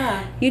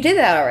 Yeah. You did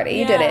that already.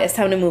 You did it. It's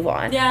time to move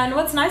on. Yeah, and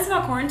what's nice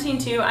about quarantine,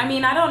 too, I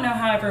mean, I don't know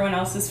how everyone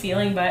else is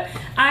feeling, but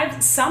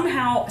I've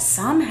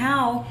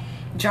somehow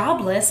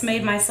jobless,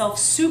 made myself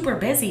super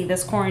busy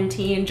this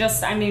quarantine.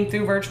 Just, I mean,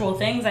 through virtual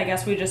things, I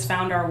guess we just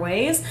found our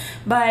ways.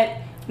 But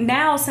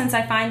now, since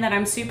I find that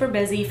I'm super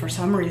busy for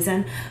some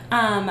reason,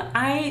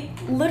 I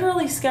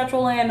literally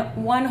schedule in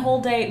one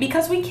whole day,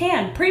 because we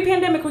can.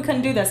 Pre-pandemic, we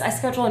couldn't do this. I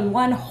schedule in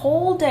one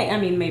whole day. I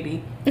mean,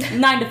 maybe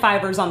 9 to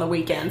 5ers on the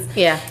weekends.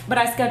 Yeah. But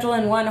I schedule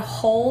in one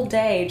whole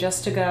day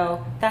just to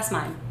go, that's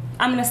mine.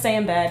 I'm going to stay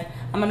in bed.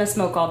 I'm going to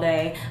smoke all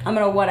day. I'm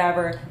going to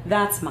whatever.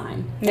 That's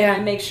mine. Yeah.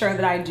 And I make sure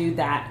that I do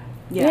that.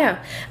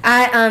 Yeah.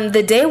 I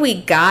the day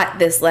we got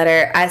this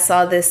letter, I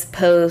saw this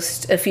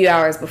post a few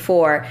hours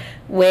before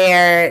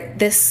where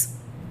this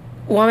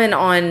woman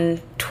on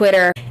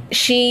Twitter,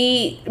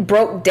 she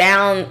broke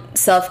down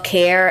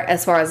self-care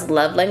as far as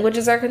love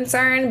languages are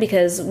concerned,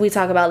 because we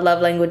talk about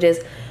love languages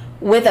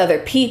with other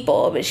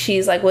people, but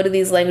she's like, what do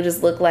these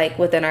languages look like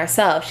within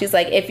ourselves? She's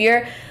like, if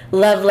your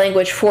love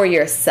language for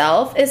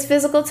yourself is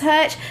physical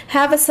touch,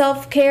 have a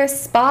self-care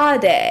spa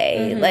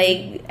day.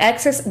 Like,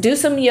 do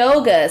some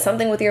yoga,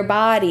 something with your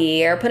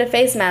body, or put a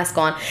face mask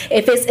on.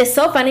 It's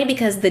so funny,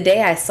 because the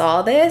day I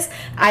saw this,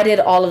 I did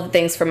all of the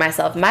things for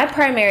myself. My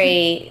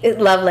primary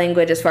love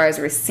language as far as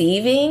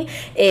receiving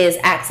is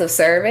acts of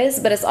service,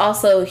 but it's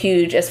also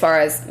huge as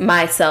far as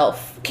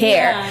myself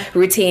care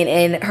routine,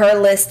 and her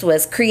list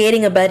was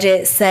creating a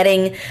budget,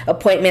 setting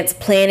appointments,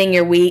 planning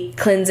your week,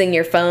 cleansing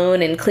your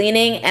phone, and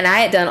cleaning. And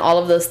I had done all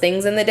of those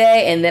things in the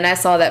day, and then I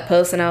saw that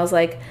post and I was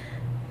like,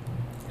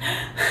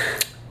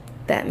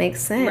 that makes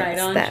sense.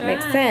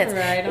 Makes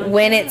sense.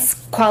 When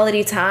it's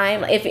quality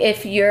time,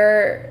 if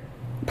your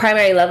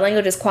primary love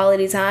language is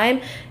quality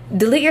time,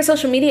 delete your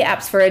social media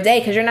apps for a day,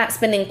 because you're not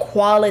spending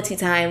quality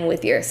time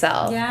with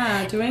yourself.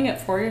 Yeah, doing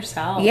it for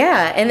yourself.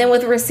 Yeah, and then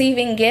with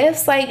receiving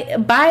gifts,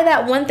 like, buy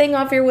that one thing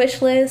off your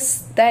wish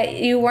list that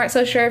you weren't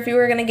so sure if you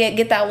were going to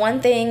get that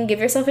one thing. Give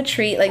yourself a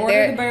treat. Like,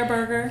 order the bear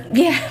burger.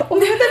 Yeah,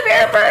 order the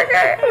bear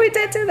burger. We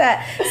did do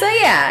that. So,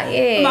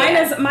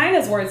 yeah. Mine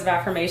is words of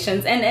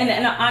affirmations.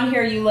 And on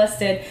here you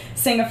listed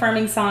sing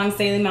affirming songs,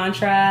 daily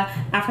mantra,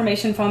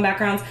 affirmation phone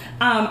backgrounds.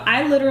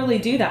 I literally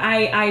do that.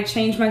 I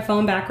change my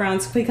phone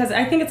backgrounds because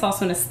I think it's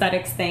also an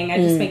aesthetics thing. I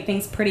just make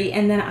things pretty,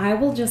 and then I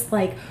will just,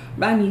 like,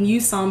 I mean, you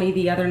saw me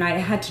the other night. I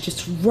had to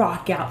just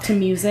rock out to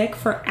music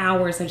for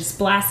hours. I just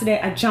blasted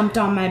it. I jumped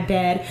on my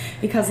bed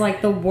because,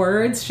 like, the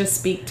words just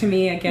speak to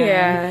me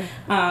again.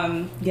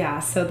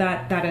 So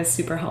that is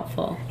super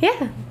helpful.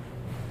 Yeah.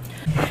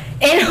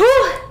 And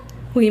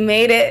we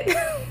made it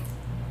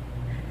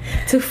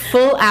to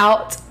full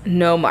out,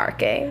 no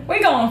marking.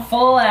 We're going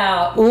full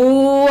out.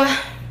 Ooh.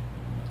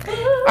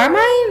 Are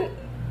mine?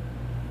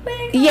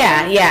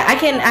 Yeah.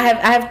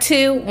 I have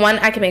two. One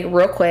I can make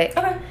real quick.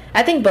 Okay.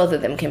 I think both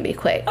of them can be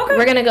quick. Okay.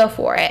 We're gonna go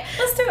for it.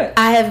 Let's do it.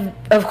 I have,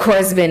 of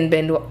course, been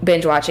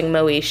binge watching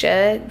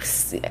Moesha.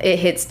 It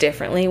hits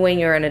differently when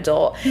you're an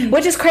adult,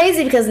 which is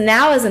crazy, because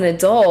now as an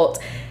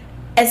adult,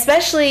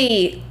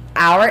 especially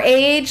our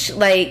age,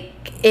 like,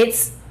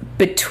 it's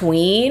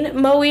between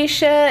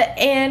Moesha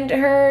and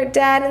her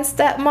dad and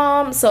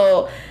stepmom.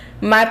 So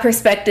my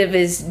perspective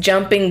is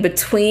jumping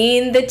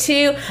between the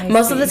two.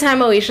 Most of the time,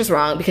 Moesha's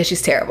wrong because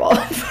she's terrible.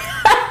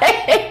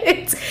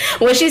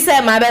 When she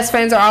said my best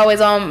friends are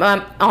always on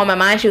my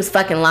mind, she was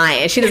fucking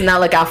lying. She does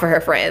not look out for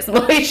her friends.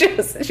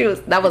 She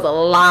was that was a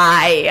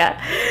lie.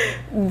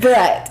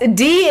 But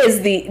D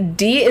is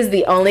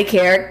the only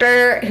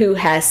character who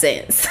has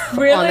sense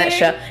Really? on that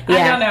show. Yeah.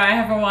 I don't know. I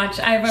haven't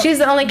watched. She's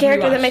the only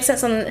character that makes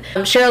sense on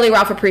Shirley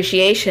Ralph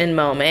appreciation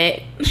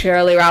moment.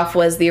 Shirley Ralph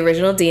was the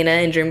original Dina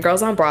in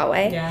Dreamgirls on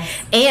Broadway. Yes.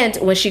 And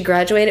when she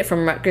graduated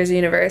from Rutgers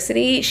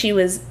University, she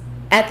was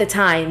at the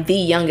time the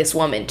youngest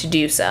woman to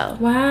do so.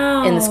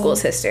 Wow. In the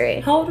school's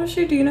history. How old was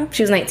she? Do you know?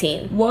 She was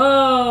 19.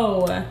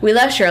 Whoa. We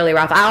love Shirley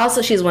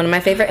Ralph. She's one of my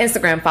favorite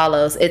Instagram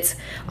follows. It's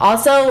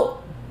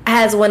also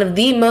has one of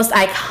the most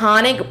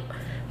iconic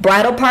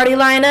bridal party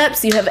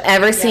lineups you have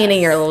ever seen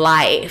in your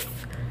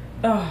life.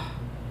 Oh.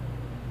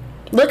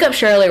 Look up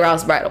Shirley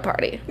Ralph's bridal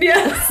party.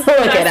 Yes.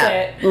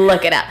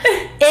 Look it up.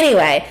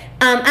 Anyway,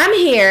 I'm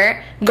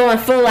here going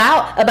full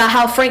out about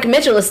how Frank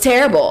Mitchell is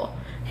terrible.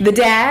 The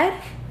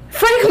dad,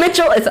 Frank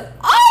Mitchell is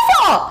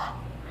awful.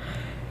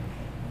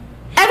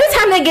 Every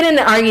time they get in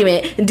an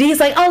argument, Dee's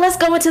like, oh, let's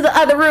go into the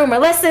other room, or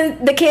let's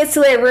send the kids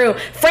to their room.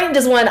 Frank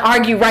just want to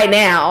argue right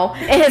now,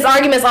 and his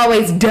argument's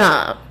always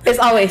dumb. It's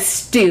always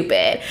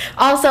stupid.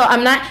 Also,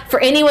 for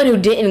anyone who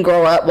didn't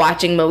grow up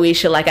watching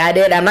Moesha like I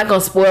did, I'm not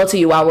going to spoil to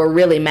you why we're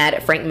really mad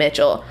at Frank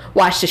Mitchell.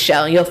 Watch the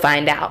show, and you'll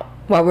find out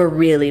why we're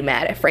really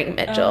mad at Frank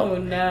Mitchell. Oh,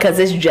 no. Because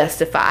it's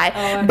justified.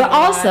 Oh, but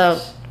also,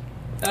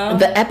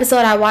 the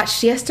episode I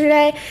watched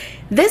yesterday,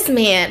 this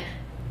man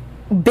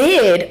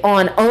bid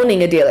on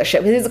owning a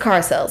dealership. He's a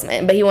car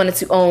salesman, but he wanted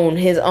to own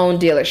his own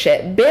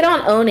dealership. Bid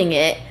on owning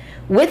it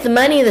with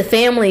money the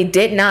family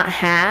did not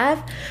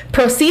have.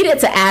 Proceeded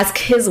to ask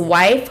his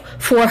wife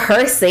for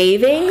her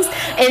savings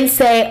and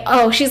say,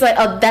 she's like,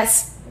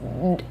 that's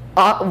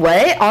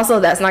what? Also,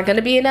 that's not going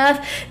to be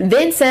enough.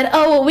 Then said,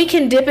 well, we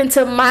can dip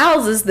into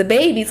Miles's, the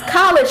baby's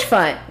college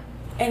fund.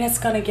 And it's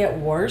going to get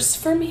worse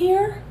from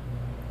here?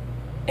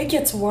 It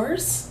gets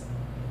worse?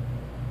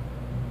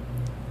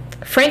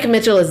 Frank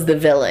Mitchell is the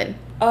villain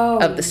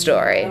of the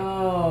story.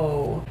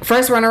 Oh.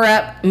 First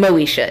runner-up,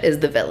 Moesha is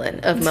the villain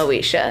of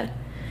Moesha.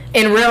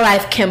 In real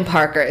life, Kim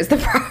Parker is the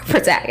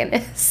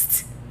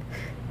protagonist.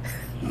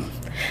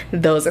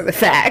 Those are the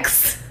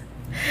facts.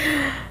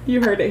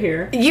 You heard it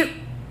here.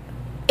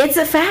 It's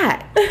a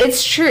fact.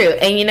 It's true.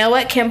 And you know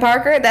what? Kim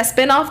Parker, that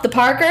spinoff, The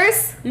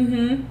Parkers.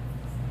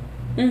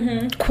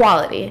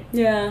 Quality.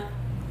 Yeah.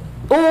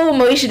 Ooh,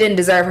 Moesha didn't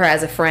deserve her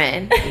as a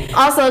friend.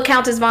 Also,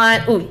 Countess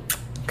Vaughn. Ooh,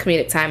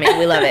 comedic timing.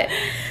 We love it.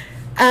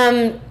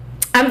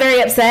 I'm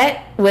very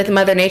upset with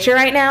Mother Nature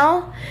right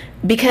now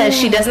because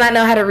she does not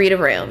know how to read a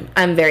room.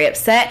 I'm very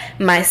upset.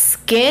 My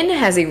skin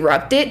has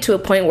erupted to a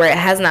point where it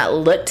has not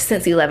looked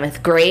since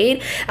 11th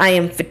grade. I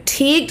am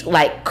fatigued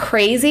like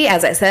crazy.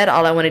 As I said,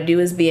 all I want to do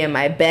is be in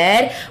my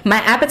bed. My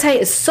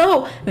appetite is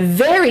so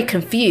very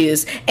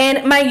confused,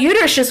 and my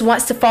uterus just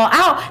wants to fall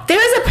out.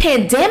 There is a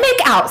pandemic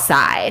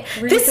outside.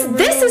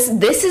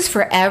 This is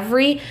for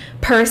every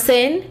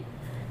person,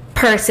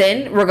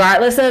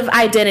 regardless of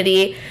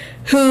identity,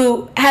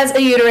 who has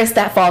a uterus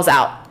that falls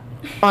out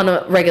on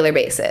a regular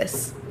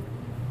basis.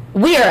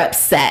 We are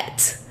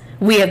upset.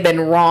 We have been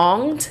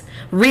wronged.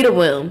 Read a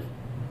womb.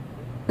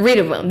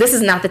 This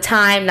is not the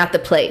time, not the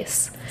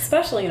place.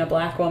 Especially in a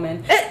black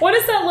woman. What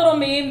is that little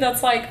meme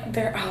that's like,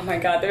 oh my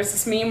god, there's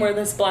this meme where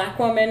this black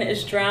woman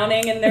is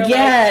drowning and they're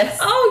like,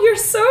 oh, you're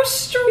so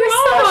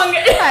strong.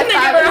 And they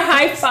give her a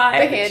high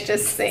five. The hand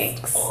just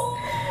sinks.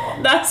 Oh,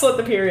 that's what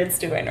the period's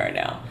doing right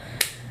now.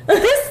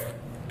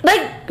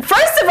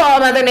 First of all,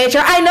 Mother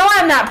Nature, I know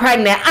I'm not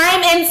pregnant.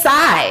 I'm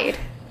inside.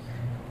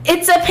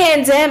 It's a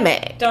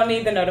pandemic. Don't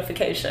need the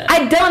notification.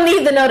 I don't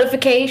need the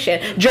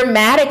notification.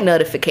 Dramatic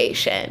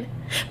notification.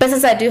 But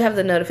since I do have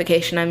the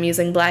notification, I'm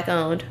using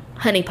black-owned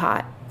Honey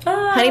Pot.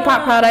 Honey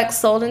Pot products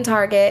sold in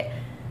Target.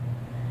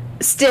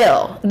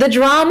 Still, the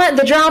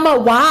drama,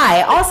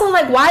 why? Also,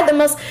 why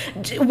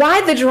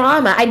the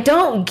drama? I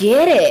don't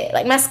get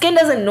it. My skin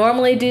doesn't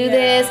normally do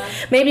this.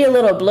 Maybe a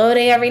little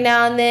bloating every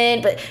now and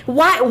then, but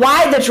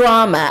why the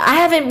drama? I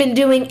haven't been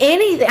doing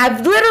anything.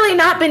 I've literally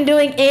not been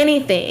doing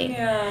anything.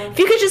 Yeah. If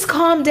you could just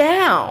calm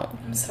down.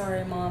 I'm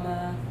sorry,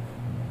 Mama.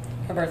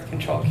 Her birth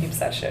control keeps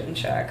that shit in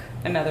check.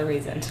 Another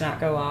reason to not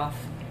go off.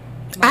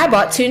 I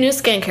bought 2 new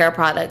skincare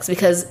products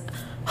because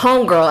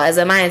homegirl, as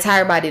in my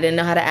entire body, didn't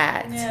know how to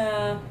act.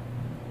 Yeah.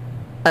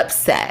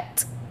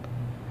 Upset.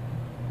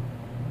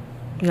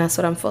 And that's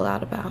what I'm full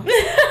out about.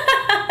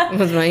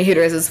 Because my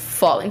uterus is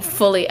falling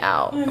fully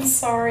out. I'm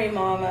sorry,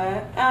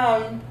 Mama.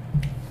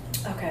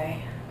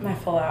 Okay, my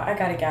full out. I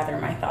gotta gather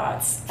my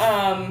thoughts.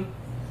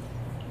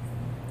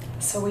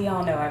 So we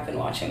all know I've been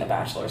watching The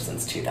Bachelor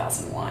since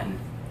 2001.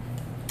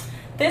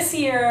 This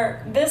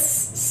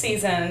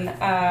season,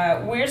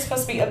 we're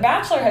supposed to be... The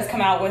Bachelor has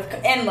come out with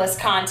endless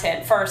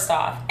content, first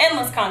off.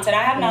 Endless content.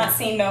 I have not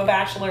seen no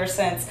Bachelor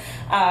since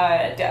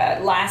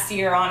last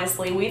year,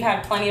 honestly. We've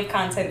had plenty of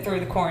content through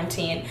the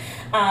quarantine.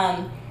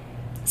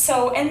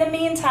 So in the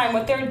meantime,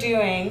 what they're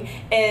doing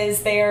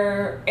is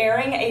they're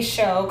airing a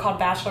show called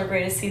Bachelor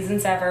Greatest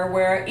Seasons Ever,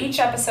 where each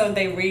episode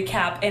they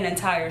recap an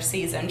entire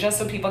season, just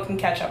so people can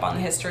catch up on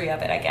the history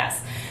of it, I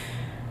guess.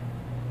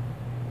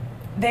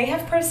 they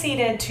have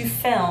proceeded to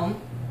film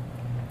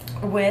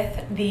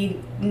with the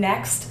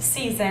next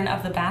season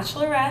of The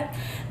Bachelorette.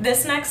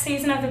 This next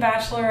season of The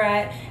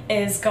Bachelorette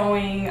is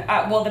going,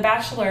 The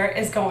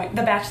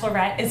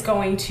Bachelorette is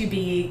going to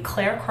be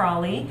Claire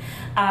Crawley,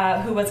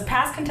 who was a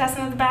past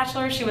contestant of The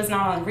Bachelor. She was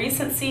not on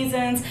recent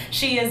seasons.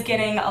 She is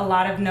getting a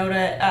lot of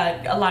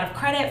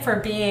credit for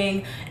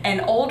being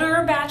an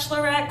older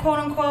Bachelorette, quote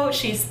unquote.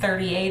 She's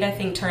 38, I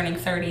think, turning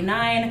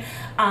 39.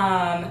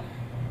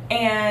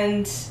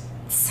 And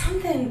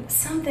something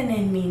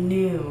in me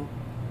knew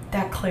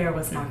that Claire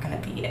was not going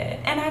to be it.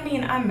 And I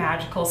mean, I'm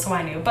magical, so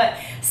I knew. But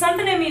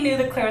something in me knew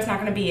that Claire was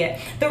not going to be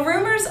it. The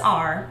rumors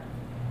are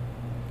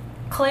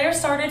Claire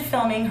started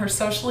filming her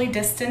socially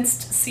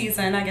distanced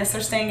season. I guess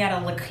they're staying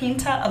at a La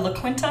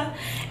Quinta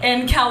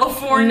in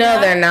California. No,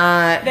 they're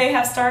not. They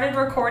have started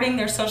recording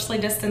their socially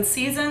distanced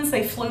seasons.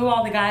 They flew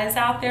all the guys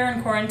out there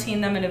and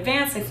quarantined them in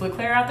advance. They flew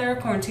Claire out there,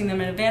 quarantined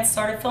them in advance,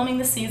 started filming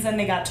the season.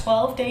 They got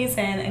 12 days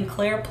in, and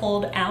Claire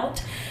pulled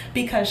out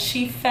because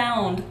she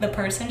found the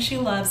person she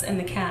loves in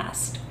the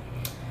cast.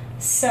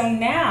 So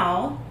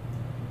now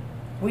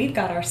we've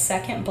got our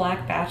second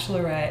Black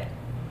Bachelorette.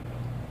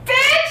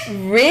 Bitch!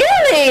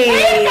 Really?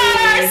 We got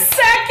our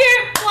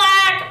second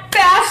Black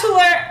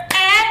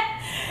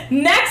Bachelorette.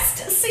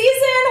 Next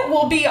season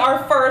will be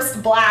our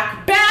first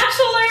Black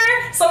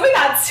Bachelor. So we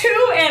got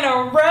 2 in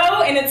a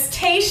row, and it's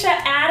Tayshia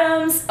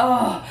Adams.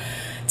 Oh,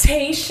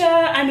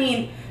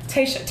 Tayshia,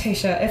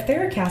 if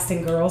they're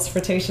casting girls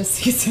for Tayshia's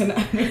season,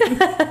 I mean,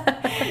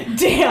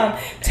 damn.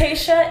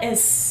 Tayshia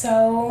is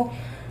so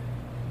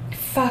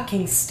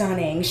fucking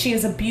stunning. She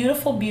is a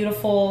beautiful,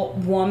 beautiful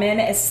woman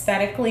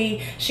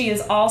aesthetically. She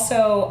is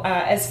also,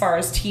 as far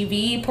as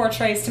TV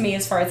portrays to me,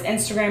 as far as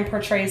Instagram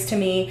portrays to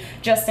me,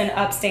 just an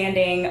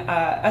upstanding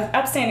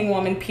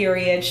woman,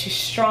 period. She's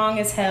strong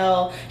as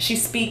hell. She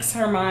speaks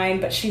her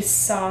mind, but she's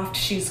soft.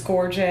 She's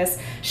gorgeous.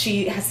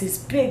 She has these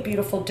big,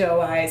 beautiful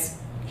doe eyes.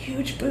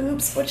 Huge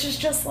boobs, which is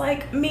just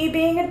like me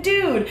being a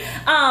dude.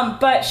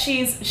 But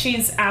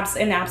she's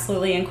an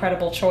absolutely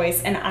incredible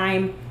choice, and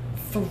I'm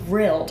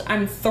thrilled.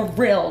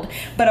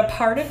 But a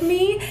part of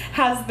me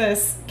has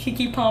this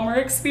Keke Palmer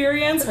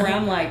experience where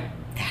I'm like,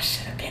 that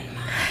should have been mine.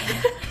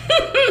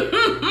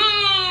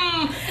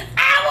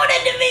 I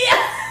wanted to be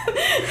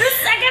the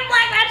second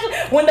Black Bachelor.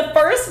 When the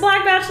first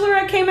Black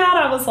Bachelorette came out,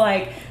 I was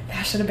like,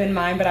 that should have been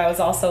mine, but I was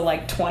also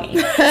like 20.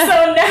 So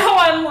now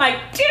I'm like,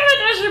 damn it,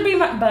 that should be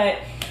mine. But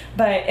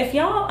if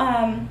y'all,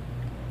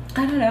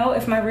 I don't know,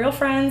 if my real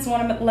friends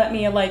want to let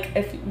me, like,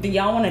 if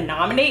y'all want to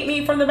nominate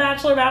me for the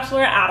Bachelor,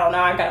 I don't know,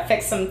 I've got to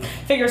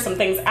figure some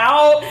things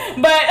out,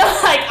 but,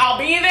 like, I'll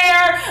be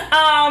there.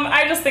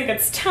 I just think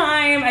it's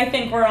time. I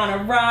think we're on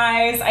a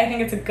rise. I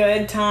think it's a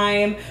good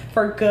time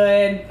for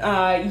good,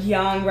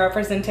 young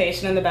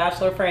representation in the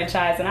Bachelor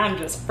franchise, and I'm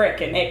just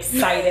freaking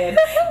excited.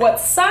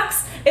 What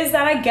sucks is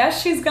that I guess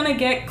she's gonna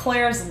get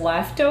Claire's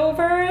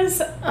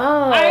leftovers.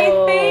 Oh.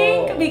 I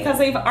think, because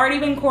they've already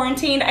been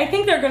quarantined. I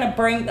think they're gonna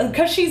bring,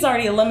 because she's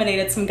already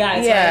eliminated some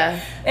guys, yeah,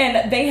 right?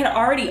 And they had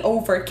already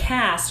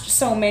overcast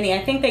so many. I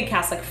think they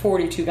cast like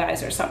 42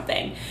 guys or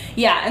something.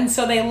 Yeah, and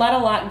so they let a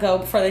lot go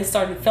before they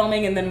started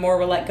filming, and then more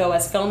were let go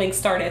as filming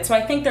started. So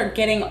I think they're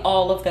getting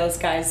all of those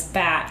guys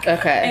back,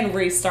 okay, and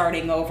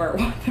restarting over,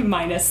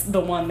 minus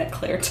the one that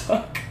Claire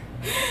took.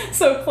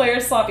 So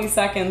Claire's sloppy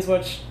seconds,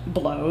 which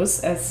blows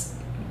as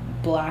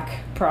Black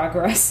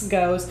progress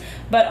goes,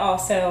 but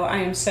also I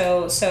am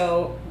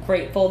so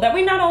grateful that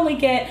we not only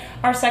get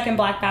our second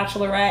Black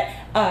Bachelorette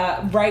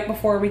right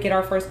before we get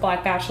our first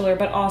Black Bachelor,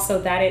 but also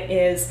that it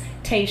is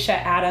Tayshia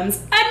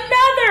Adams,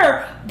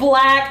 another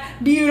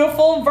Black,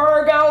 beautiful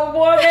Virgo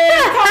woman.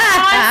 Come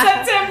on,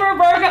 September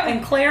Virgo.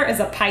 And Claire is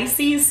a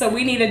Pisces, so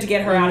we needed to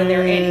get her out of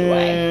there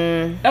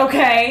anyway.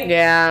 Okay?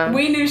 Yeah.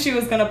 We knew she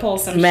was going to pull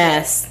some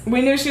mess. Shit.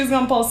 We knew she was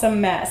going to pull some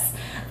mess.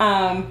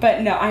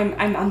 But no,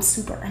 I'm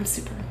super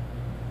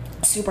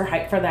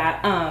hyped for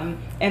that.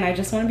 And I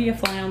just want to be a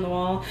fly on the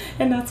wall,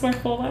 and that's my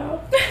full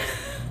out.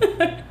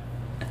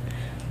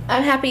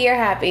 I'm happy you're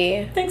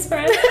happy. Thanks,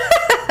 friend.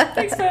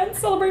 Thanks, friend.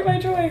 Celebrate my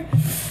joy.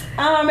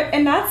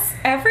 And that's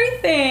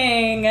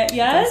everything.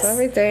 Yes? That's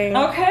everything.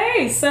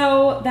 Okay,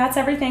 so that's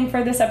everything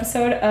for this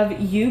episode of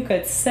You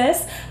Good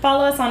Sis.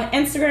 Follow us on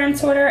Instagram,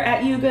 Twitter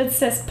at You Good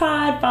Sis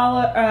Pod.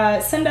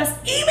 Send us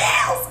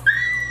emails.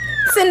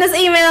 Send us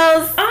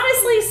emails.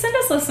 Honestly, send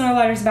us listener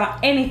letters about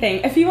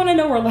anything. If you want to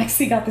know where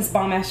Lexi got this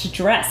bomb-ass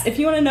dress, if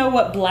you want to know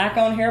what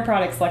black-owned hair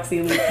products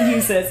Lexi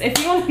uses, if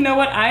you want to know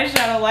what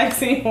eyeshadow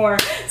Lexi wore,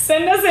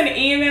 send us an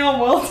email.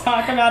 We'll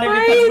talk about it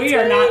because we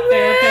are not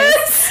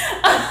therapists.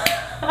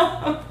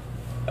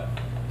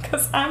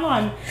 Because I'm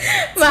on 10.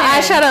 My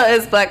eyeshadow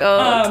is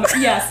black-owned.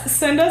 Yes,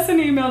 send us an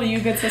email to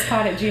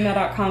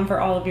yougoodsisspod@gmail.com for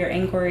all of your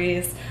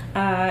inquiries.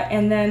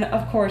 And then,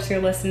 of course,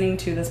 you're listening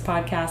to this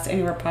podcast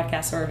anywhere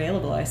podcasts are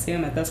available, I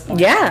assume, at this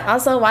point. Yeah.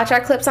 Also, watch our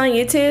clips on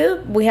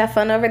YouTube. We have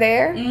fun over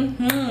there.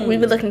 Mm-hmm. We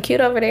be looking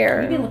cute over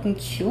there. We be looking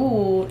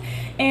cute.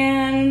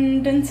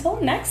 And until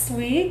next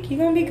week, you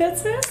gonna be good,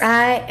 sis?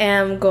 I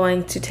am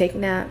going to take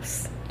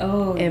naps.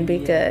 Oh, and be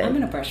good. I'm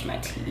gonna brush my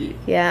teeth.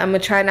 Yeah, I'm gonna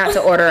try not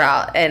to order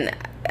out, and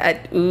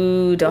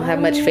don't have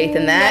much faith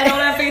in that. I don't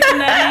have faith in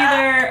that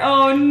either.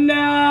 Oh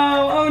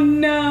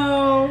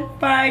no.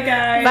 Bye,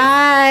 guys.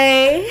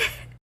 Bye.